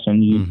podcast,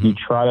 and you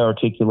try to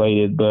articulate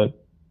it.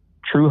 But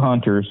true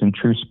hunters and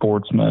true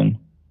sportsmen,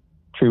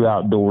 true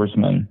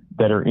outdoorsmen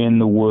that are in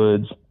the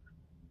woods,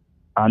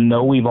 I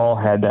know we've all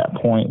had that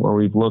point where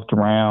we've looked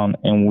around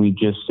and we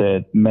just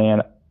said,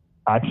 man,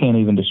 I can't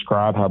even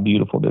describe how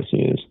beautiful this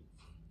is.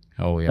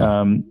 Oh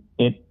yeah.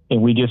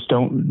 And we just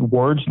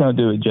words don't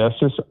do it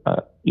justice.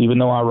 Even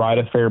though I write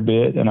a fair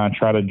bit and I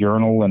try to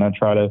journal and I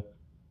try to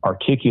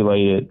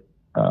articulate it,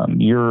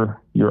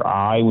 your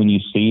eye when you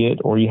see it,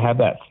 or you have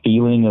that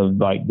feeling of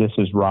like, this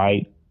is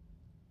right.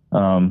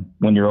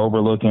 When you're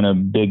overlooking a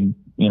big,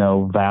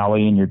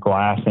 valley and you're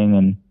glassing,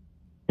 and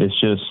it's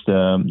just,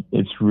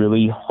 it's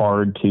really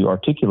hard to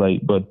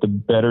articulate, but the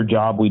better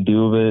job we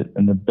do of it,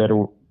 and the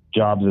better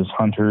jobs as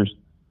hunters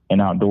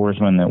and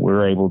outdoorsmen that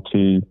we're able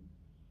to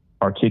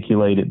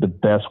articulate it the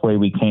best way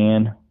we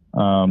can,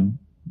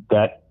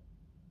 that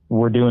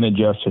we're doing it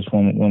justice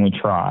when we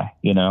try,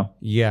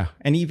 Yeah.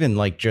 And even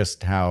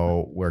just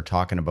how we're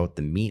talking about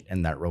the meat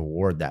and that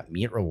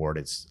meat reward,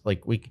 it's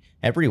like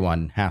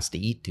everyone has to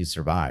eat to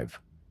survive,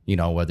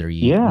 whether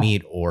you eat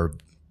meat or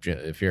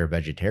if you're a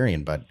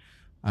vegetarian, but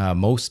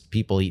most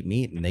people eat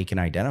meat and they can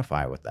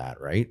identify with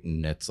that. Right.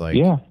 And it's like,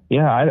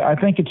 I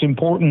think it's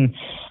important,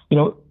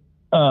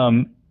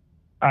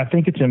 I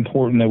think it's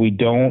important that we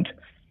don't,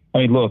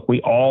 look,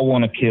 we all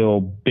want to kill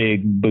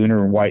big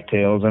booner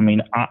whitetails.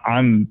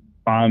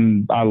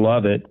 I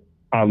love it.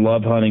 I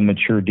love hunting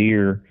mature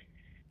deer,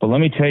 but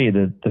let me tell you,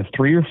 the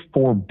 3 or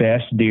 4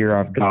 best deer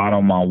I've got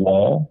on my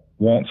wall,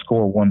 won't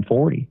score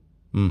 140.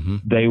 Mm-hmm.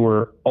 They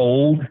were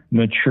old,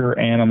 mature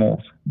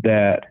animals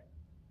that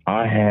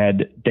I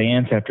had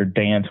dance after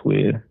dance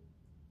with.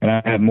 And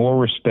I have more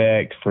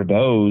respect for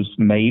those,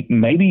 maybe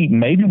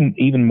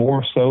even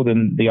more so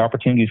than the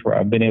opportunities where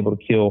I've been able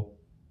to kill,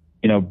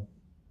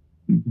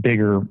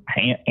 bigger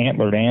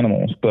antlered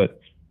animals.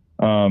 But,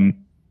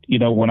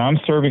 when I'm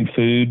serving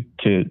food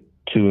to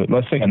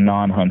let's say a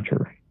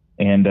non-hunter,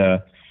 and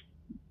they're,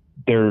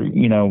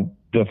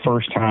 the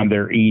first time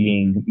they're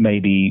eating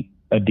maybe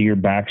a deer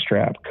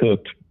backstrap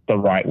cooked the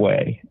right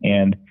way,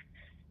 and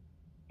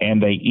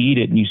they eat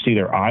it and you see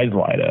their eyes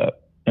light up.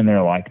 And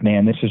they're like,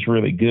 man, this is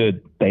really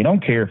good. They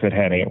don't care if it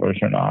had antlers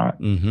or not.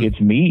 Mm-hmm.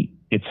 It's meat.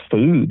 It's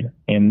food.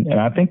 And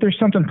I think there's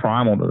something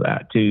primal to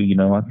that too.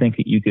 I think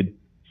that you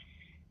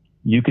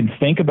can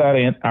think about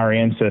our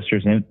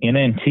ancestors in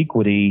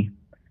antiquity.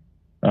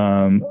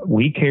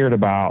 We cared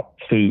about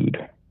food.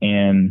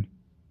 And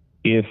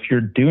if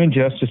you're doing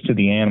justice to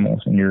the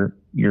animals and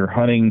you're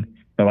hunting,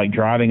 like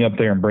driving up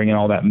there and bringing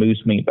all that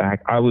moose meat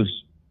back, I'm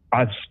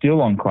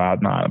still on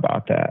cloud nine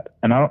about that.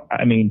 And I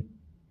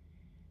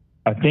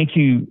think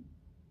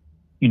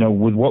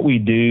with what we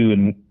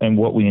do and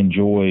what we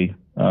enjoy,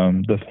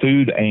 the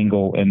food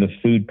angle and the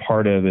food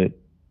part of it,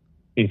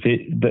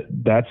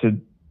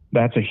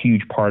 that's a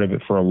huge part of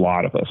it for a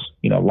lot of us.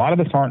 A lot of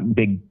us aren't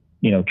big,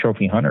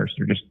 trophy hunters.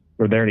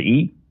 We're there to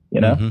eat,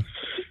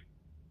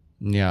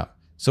 Mm-hmm. Yeah.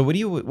 So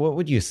what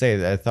would you say?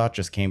 That a thought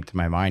just came to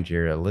my mind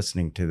here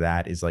listening to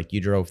that is like,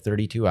 you drove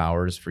 32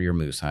 hours for your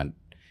moose hunt.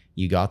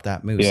 You got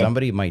that moose. Yeah.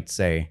 Somebody might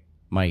say,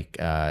 Mike,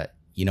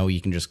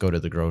 you can just go to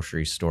the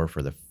grocery store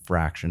for the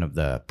fraction of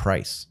the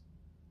price.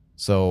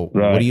 So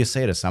What do you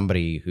say to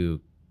somebody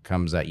who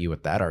comes at you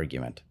with that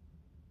argument?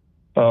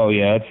 Oh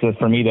yeah.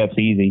 For me, that's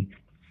easy.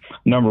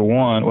 Number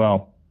one,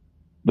 well,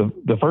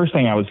 the first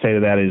thing I would say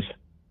to that is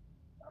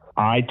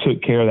I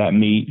took care of that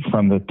meat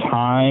from the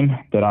time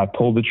that I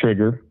pulled the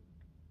trigger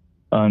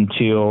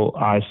until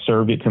I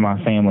served it to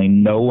my family.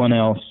 No one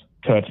else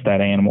touched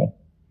that animal.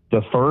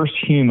 The first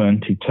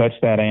human to touch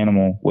that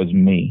animal was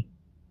me.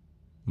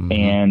 Mm-hmm.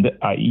 And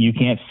you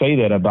can't say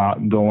that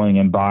about going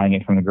and buying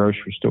it from the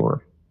grocery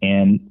store.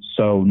 And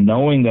so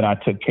knowing that I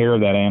took care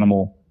of that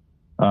animal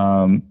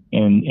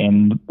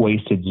and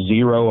wasted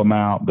zero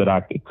amount that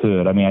I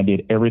could. I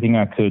did everything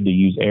I could to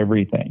use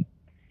everything.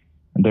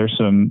 And there's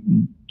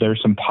some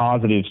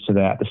positives to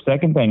that. The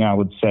second thing I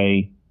would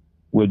say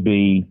would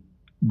be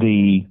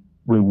the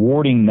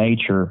rewarding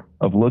nature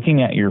of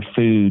looking at your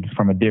food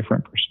from a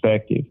different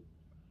perspective.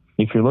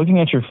 If you're looking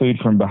at your food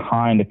from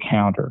behind the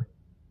counter,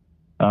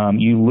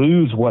 you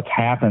lose what's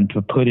happened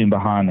to put in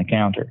behind the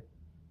counter.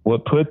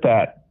 What put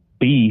that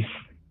beef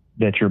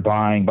that you're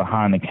buying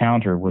behind the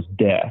counter was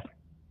death.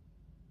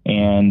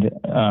 And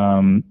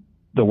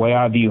the way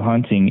I view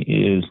hunting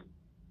is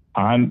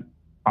I'm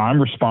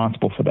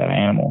responsible for that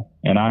animal,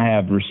 and I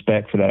have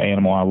respect for that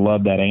animal. I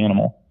love that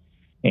animal.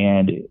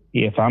 And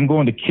if I'm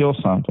going to kill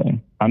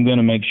something, I'm going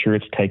to make sure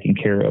it's taken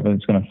care of and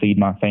it's going to feed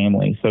my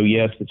family. So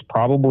yes, it's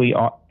probably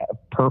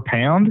per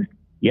pound.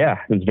 Yeah,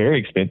 it's very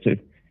expensive.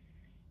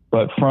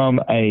 But from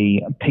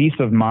a peace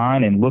of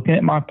mind and looking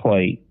at my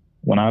plate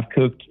when I've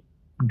cooked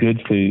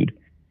good food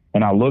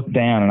and I look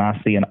down and I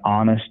see an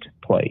honest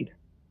plate,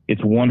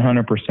 it's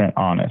 100%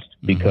 honest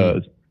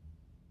because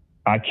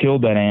I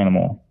killed that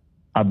animal.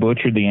 I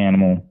butchered the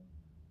animal.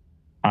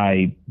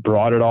 I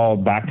brought it all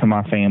back to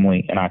my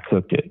family and I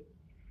cooked it.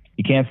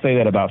 You can't say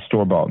that about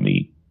store-bought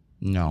meat.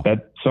 No.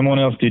 That someone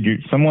else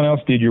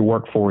did your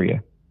work for you.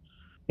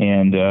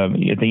 And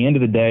at the end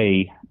of the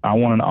day, I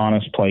want an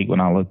honest plate when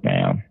I look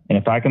down. And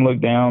if I can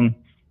look down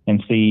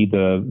and see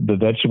the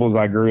vegetables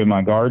I grew in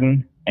my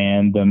garden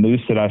and the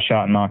moose that I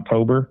shot in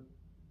October,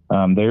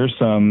 there's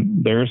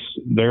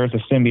a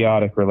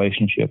symbiotic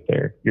relationship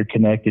there. You're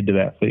connected to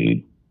that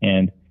food,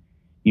 and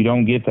you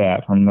don't get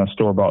that from the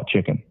store-bought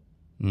chicken.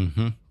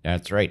 Mm-hmm.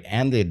 That's right.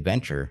 And the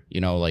adventure,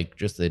 like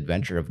just the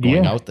adventure of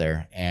going out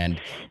there and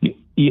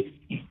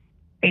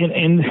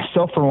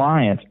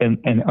self-reliance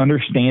and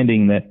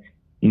understanding that,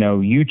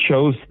 you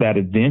chose that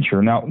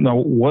adventure. Now,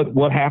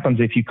 what happens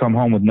if you come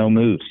home with no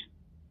moose?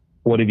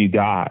 What have you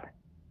got?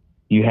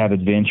 You have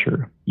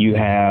adventure. You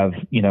have,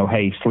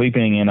 hey,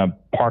 sleeping in a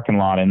parking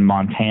lot in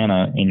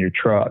Montana in your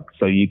truck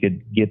so you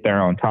could get there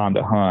on time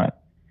to hunt,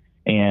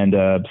 and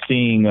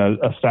seeing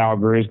a sow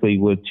grizzly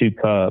with two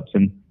cubs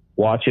and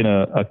watching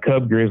a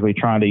cub grizzly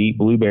trying to eat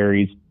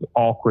blueberries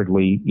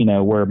awkwardly,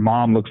 where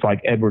mom looks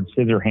like Edward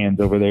Scissorhands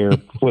over there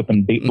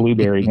flipping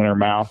blueberries in her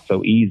mouth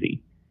so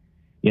easy.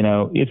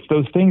 It's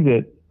those things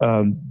that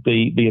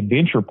the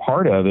adventure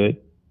part of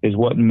it is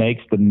what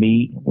makes the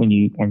meat when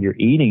you're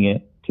eating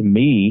it. To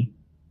me,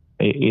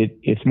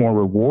 it's more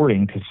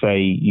rewarding to say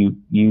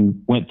you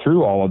went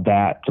through all of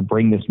that to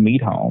bring this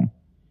meat home.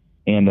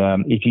 And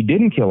if you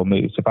didn't kill a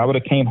moose, if I would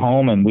have came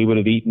home and we would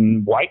have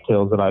eaten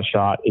whitetails that I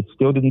shot, it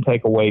still didn't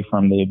take away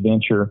from the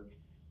adventure,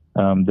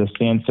 the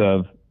sense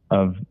of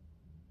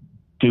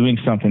doing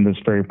something that's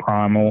very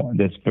primal,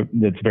 that's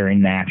very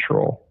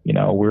natural.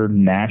 We're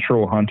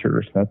natural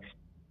hunters.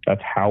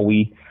 That's how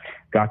we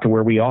got to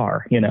where we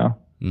are,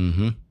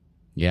 Mm-hmm.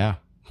 Yeah.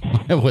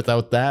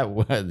 Without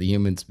that, the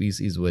human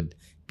species would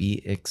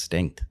be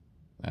extinct.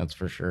 That's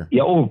for sure.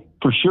 Yeah,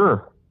 for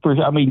sure.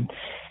 I mean,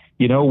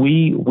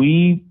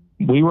 we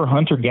were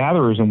hunter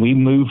gatherers, and we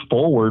moved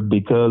forward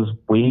because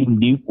we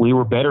knew we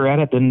were better at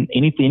it than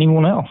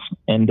anyone else.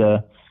 And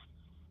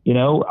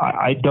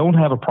I don't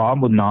have a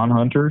problem with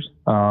non-hunters.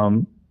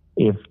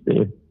 If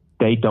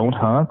they don't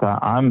hunt,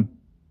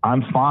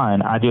 I'm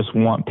fine. I just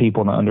want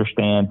people to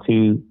understand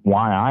too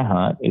why I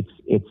hunt.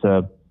 It's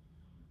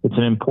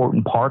an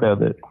important part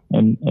of it,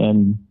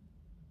 and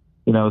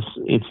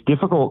it's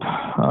difficult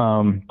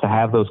to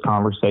have those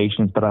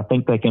conversations, but I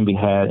think they can be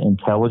had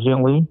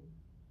intelligently.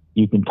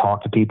 You can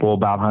talk to people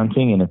about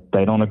hunting, and if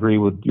they don't agree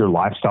with your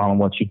lifestyle and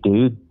what you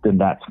do, then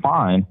that's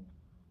fine.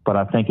 But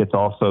I think it's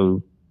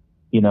also,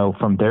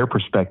 from their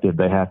perspective,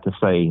 they have to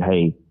say,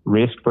 hey,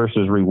 risk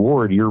versus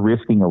reward. You're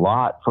risking a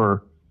lot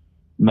for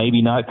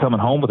maybe not coming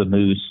home with a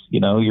moose.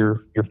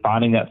 You're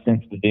finding that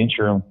sense of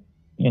adventure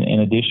in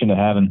addition to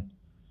having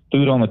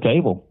food on the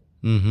table.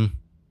 Mm-hmm.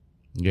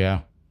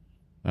 Yeah,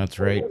 that's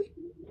right.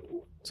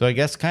 So I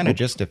guess kind of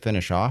just to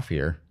finish off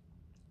here,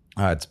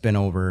 it's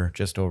been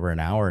just over an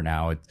hour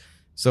now.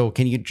 So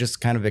can you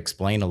just kind of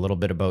explain a little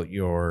bit about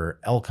your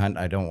elk hunt?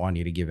 I don't want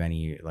you to give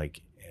any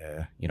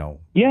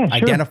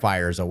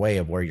identifiers away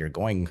of where you're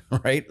going,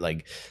 right?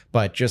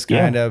 But just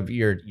kind of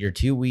your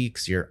 2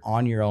 weeks, you're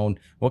on your own.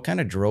 What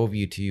kind of drove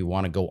you to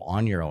want to go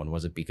on your own?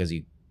 Was it because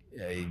you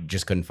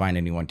just couldn't find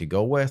anyone to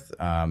go with?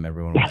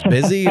 Everyone was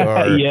busy, or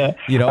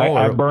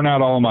I burn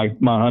out all of my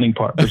hunting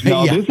partners.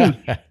 No, this is.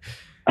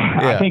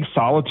 I think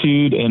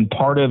solitude, and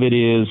part of it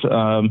is,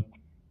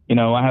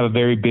 I have a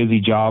very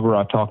busy job where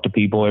I talk to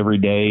people every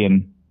day,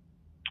 and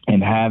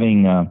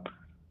having that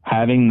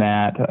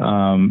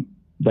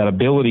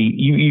ability,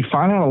 you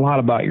find out a lot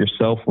about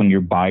yourself when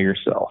you're by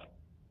yourself.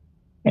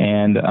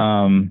 And,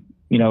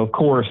 of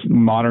course,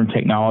 modern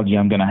technology,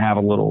 I'm going to have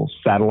a little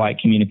satellite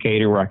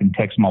communicator where I can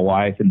text my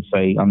wife and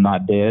say, I'm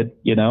not dead,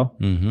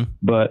 Mm-hmm.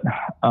 But,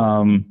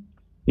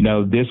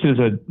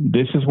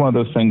 this is one of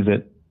those things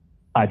that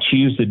I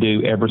choose to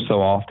do ever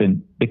so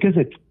often because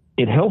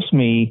it helps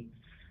me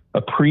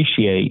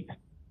appreciate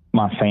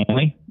my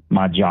family,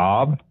 my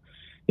job.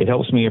 It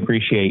helps me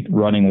appreciate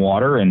running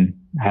water and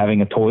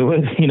having a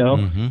toilet,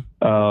 Mm-hmm.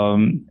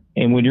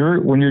 And when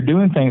you're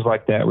doing things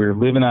like that, where you're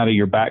living out of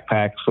your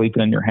backpack,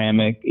 sleeping in your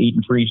hammock,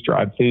 eating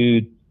freeze-dried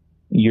food,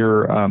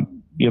 you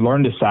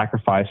learn to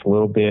sacrifice a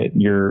little bit.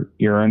 You're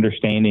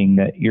understanding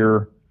that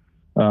you're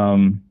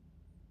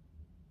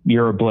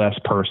a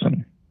blessed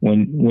person.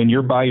 When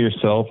you're by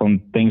yourself on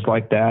things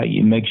like that,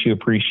 it makes you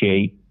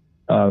appreciate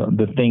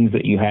the things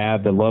that you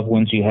have, the loved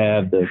ones you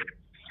have, the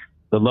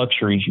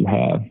luxuries you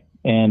have.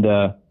 And,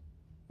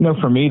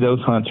 for me,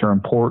 those hunts are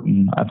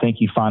important. I think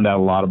you find out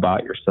a lot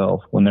about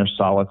yourself when there's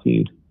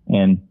solitude.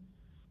 And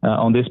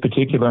on this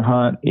particular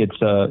hunt,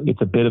 it's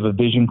a bit of a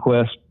vision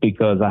quest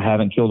because I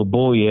haven't killed a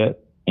bull yet.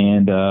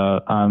 And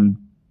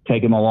I'm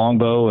taking my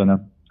longbow, and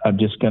I'm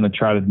just going to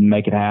try to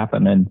make it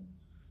happen. And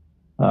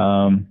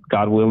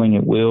God willing,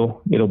 it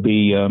will. It'll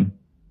be,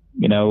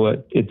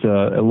 it's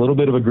a little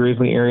bit of a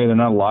grizzly area. There are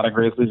not a lot of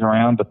grizzlies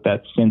around, but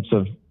that sense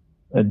of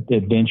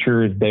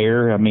adventure is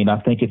there. I mean, I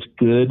think it's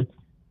good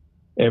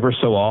ever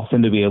so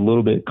often to be a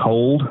little bit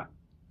cold,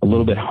 a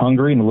little bit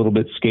hungry, and a little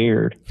bit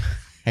scared.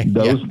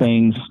 Those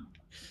things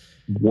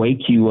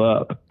wake you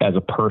up as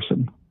a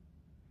person.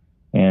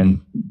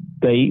 And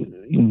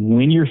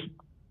when you're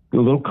a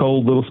little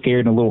cold, a little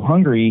scared, and a little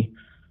hungry,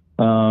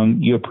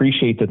 you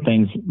appreciate the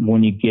things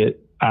when you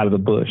get out of the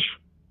bush.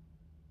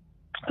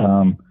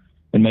 And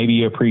maybe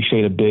you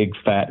appreciate a big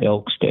fat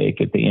elk steak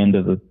at the end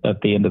of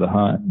the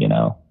hunt,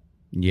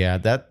 Yeah,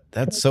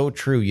 that's so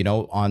true.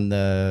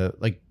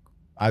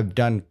 I've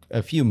done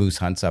a few moose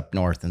hunts up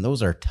north, and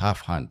those are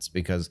tough hunts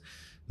because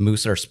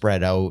moose are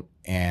spread out,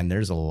 and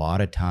there's a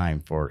lot of time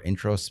for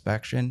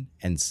introspection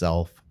and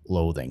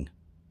self-loathing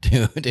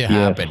to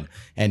happen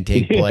and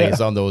take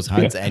place on those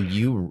hunts.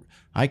 And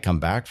I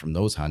come back from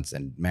those hunts,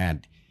 and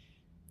man,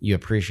 you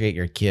appreciate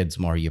your kids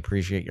more. You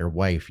appreciate your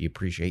wife. You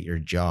appreciate your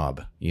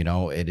job.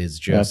 It is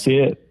just. That's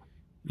it.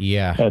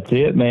 Yeah. That's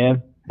it,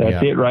 man.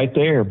 That's it right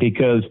there.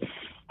 Because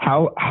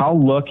how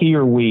lucky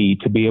are we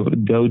to be able to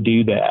go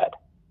do that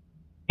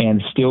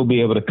and still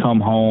be able to come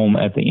home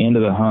at the end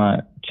of the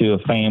hunt to a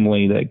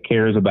family that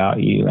cares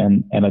about you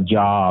and a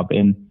job.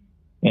 And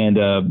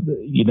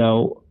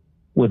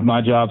with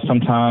my job,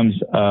 sometimes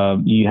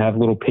you have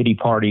little pity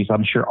parties.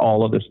 I'm sure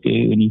all of us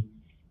do. And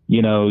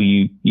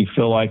you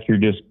feel like you're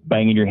just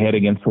banging your head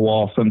against the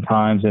wall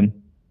sometimes. And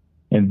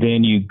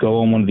then you go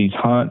on one of these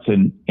hunts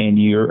and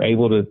you're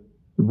able to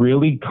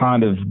really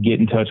kind of get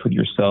in touch with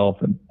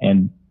yourself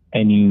and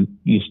you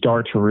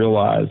start to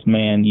realize,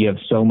 man, you have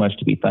so much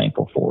to be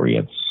thankful for. You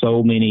have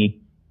so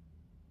many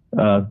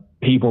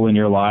people in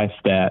your life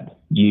that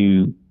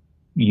you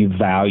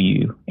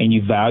value, and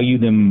you value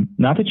them.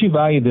 Not that you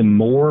value them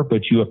more,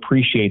 but you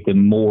appreciate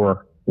them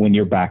more when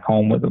you're back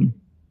home with them.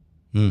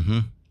 Mm-hmm.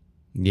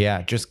 Yeah,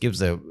 it just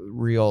gives a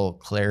real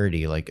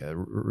clarity, like a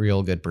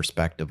real good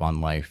perspective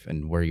on life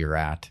and where you're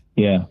at.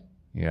 Yeah.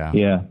 Yeah.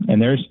 Yeah.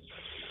 And there's,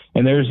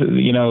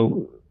 you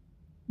know,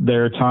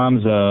 there are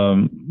times,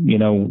 you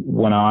know,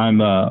 when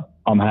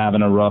I'm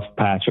having a rough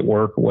patch at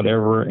work or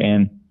whatever,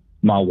 and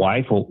my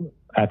wife will,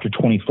 after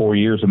 24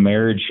 years of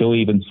marriage, she'll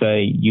even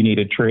say, you need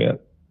a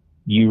trip.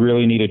 You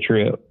really need a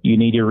trip. You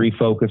need to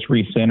refocus,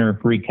 recenter,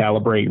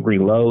 recalibrate,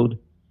 reload.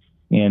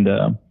 And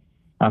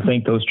I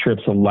think those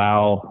trips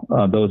allow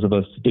those of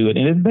us to do it.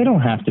 And they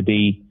don't have to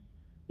be,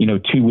 you know,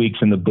 2 weeks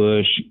in the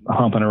bush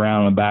humping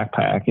around in a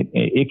backpack.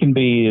 It can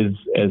be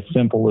as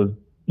simple as,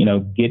 you know,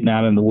 getting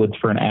out in the woods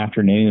for an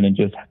afternoon and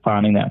just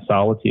finding that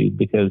solitude,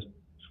 because,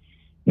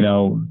 you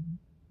know,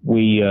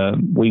 we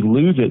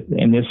lose it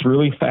in this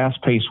really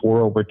fast-paced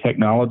world where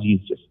technology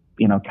is just,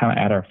 you know, kind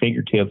of at our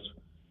fingertips.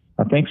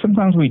 I think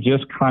sometimes we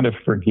just kind of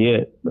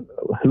forget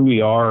who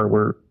we are.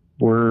 We're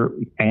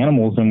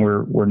animals and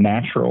we're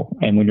natural.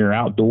 And when you're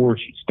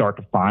outdoors, you start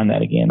to find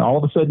that again. All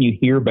of a sudden you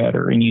hear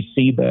better and you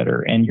see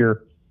better, and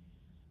your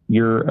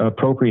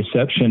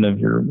proprioception of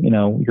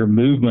your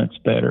movements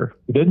better.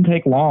 It doesn't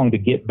take long to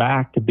get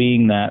back to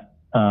being that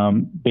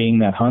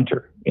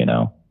hunter, you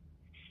know?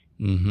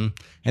 Mm-hmm.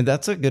 And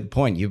that's a good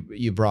point.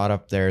 You brought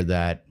up there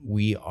that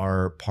we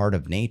are part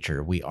of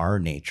nature. We are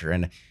nature.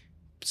 And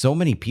so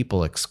many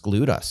people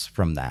exclude us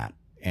from that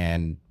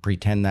and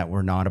pretend that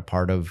we're not a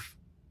part of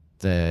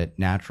the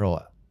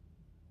natural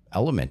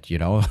element, you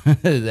know,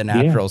 the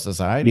natural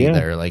society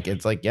there. Like,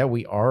 it's like, yeah,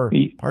 we are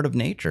part of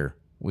nature.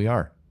 We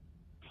are.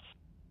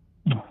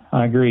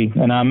 I agree.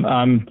 And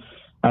I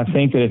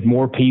think that if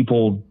more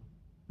people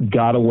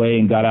got away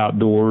and got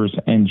outdoors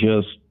and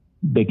just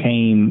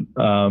became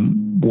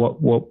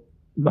who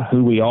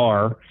we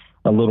are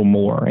a little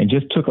more, and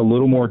just took a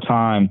little more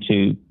time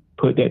to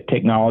put that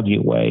technology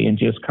away and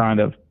just kind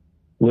of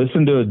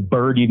listen to a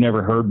bird you've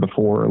never heard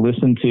before, or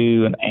listen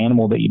to an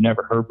animal that you've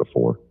never heard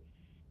before.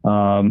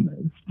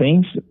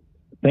 Things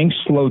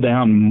slow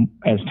down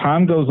as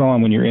time goes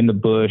on. When you're in the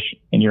bush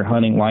and you're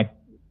hunting, like,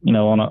 you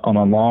know, on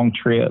a long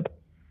trip,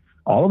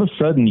 all of a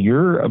sudden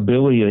your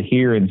ability to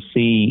hear and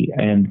see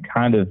and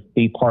kind of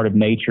be part of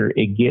nature,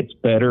 it gets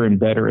better and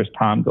better as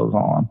time goes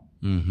on.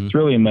 Mm-hmm. It's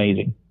really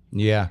amazing.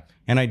 Yeah.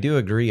 And I do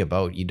agree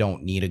about, you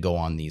don't need to go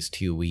on these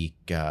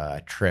 2-week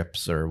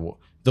trips, or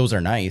those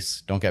are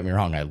nice. Don't get me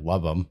wrong. I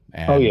love them.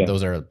 And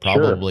those are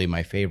probably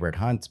my favorite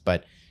hunts,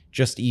 but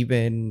just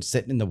even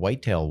sitting in the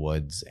whitetail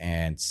woods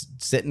and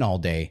sitting all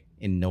day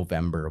in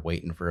November,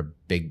 waiting for a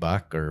big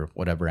buck or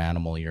whatever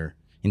animal you're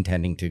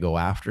intending to go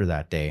after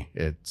that day.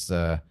 It's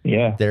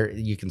there,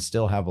 you can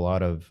still have a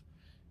lot of,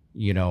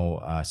 you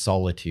know,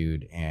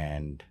 solitude,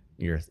 and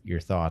your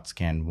thoughts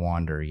can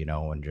wander, you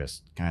know, and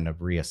just kind of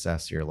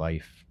reassess your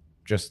life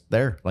just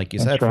there, like you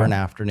said, for an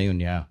afternoon.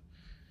 Yeah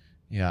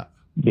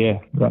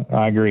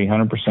I agree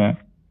 100%.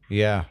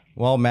 Yeah.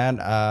 Well, man,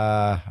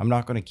 I'm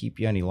not going to keep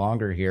you any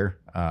longer here.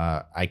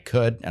 I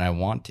could, and I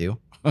want to.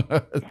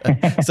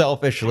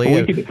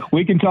 Selfishly,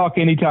 we can talk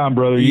anytime,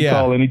 brother. You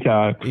call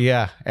anytime.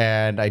 Yeah,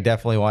 and I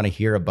definitely want to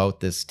hear about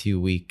this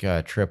 2-week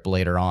trip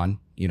later on,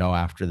 you know,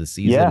 after the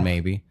season.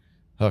 Maybe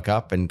hook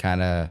up and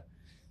kind of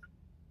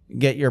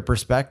get your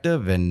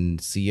perspective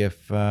and see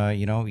if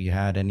you know, you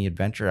had any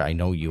adventure. I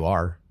know you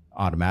are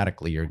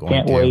automatically. You're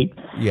going to wait.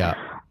 Yeah,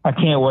 I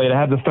can't wait. I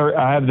have the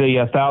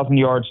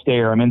 1,000-yard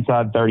stare. I'm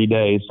inside 30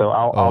 days, so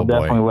I'll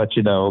definitely let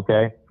you know.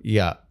 Okay.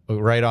 Yeah.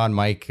 Right on,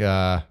 Mike.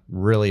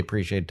 Really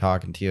appreciate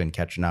talking to you and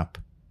catching up.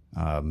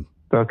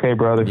 Okay,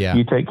 brother. Yeah.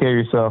 You take care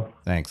of yourself.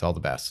 Thanks. All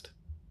the best.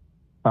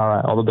 All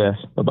right. All the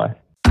best. Bye-bye.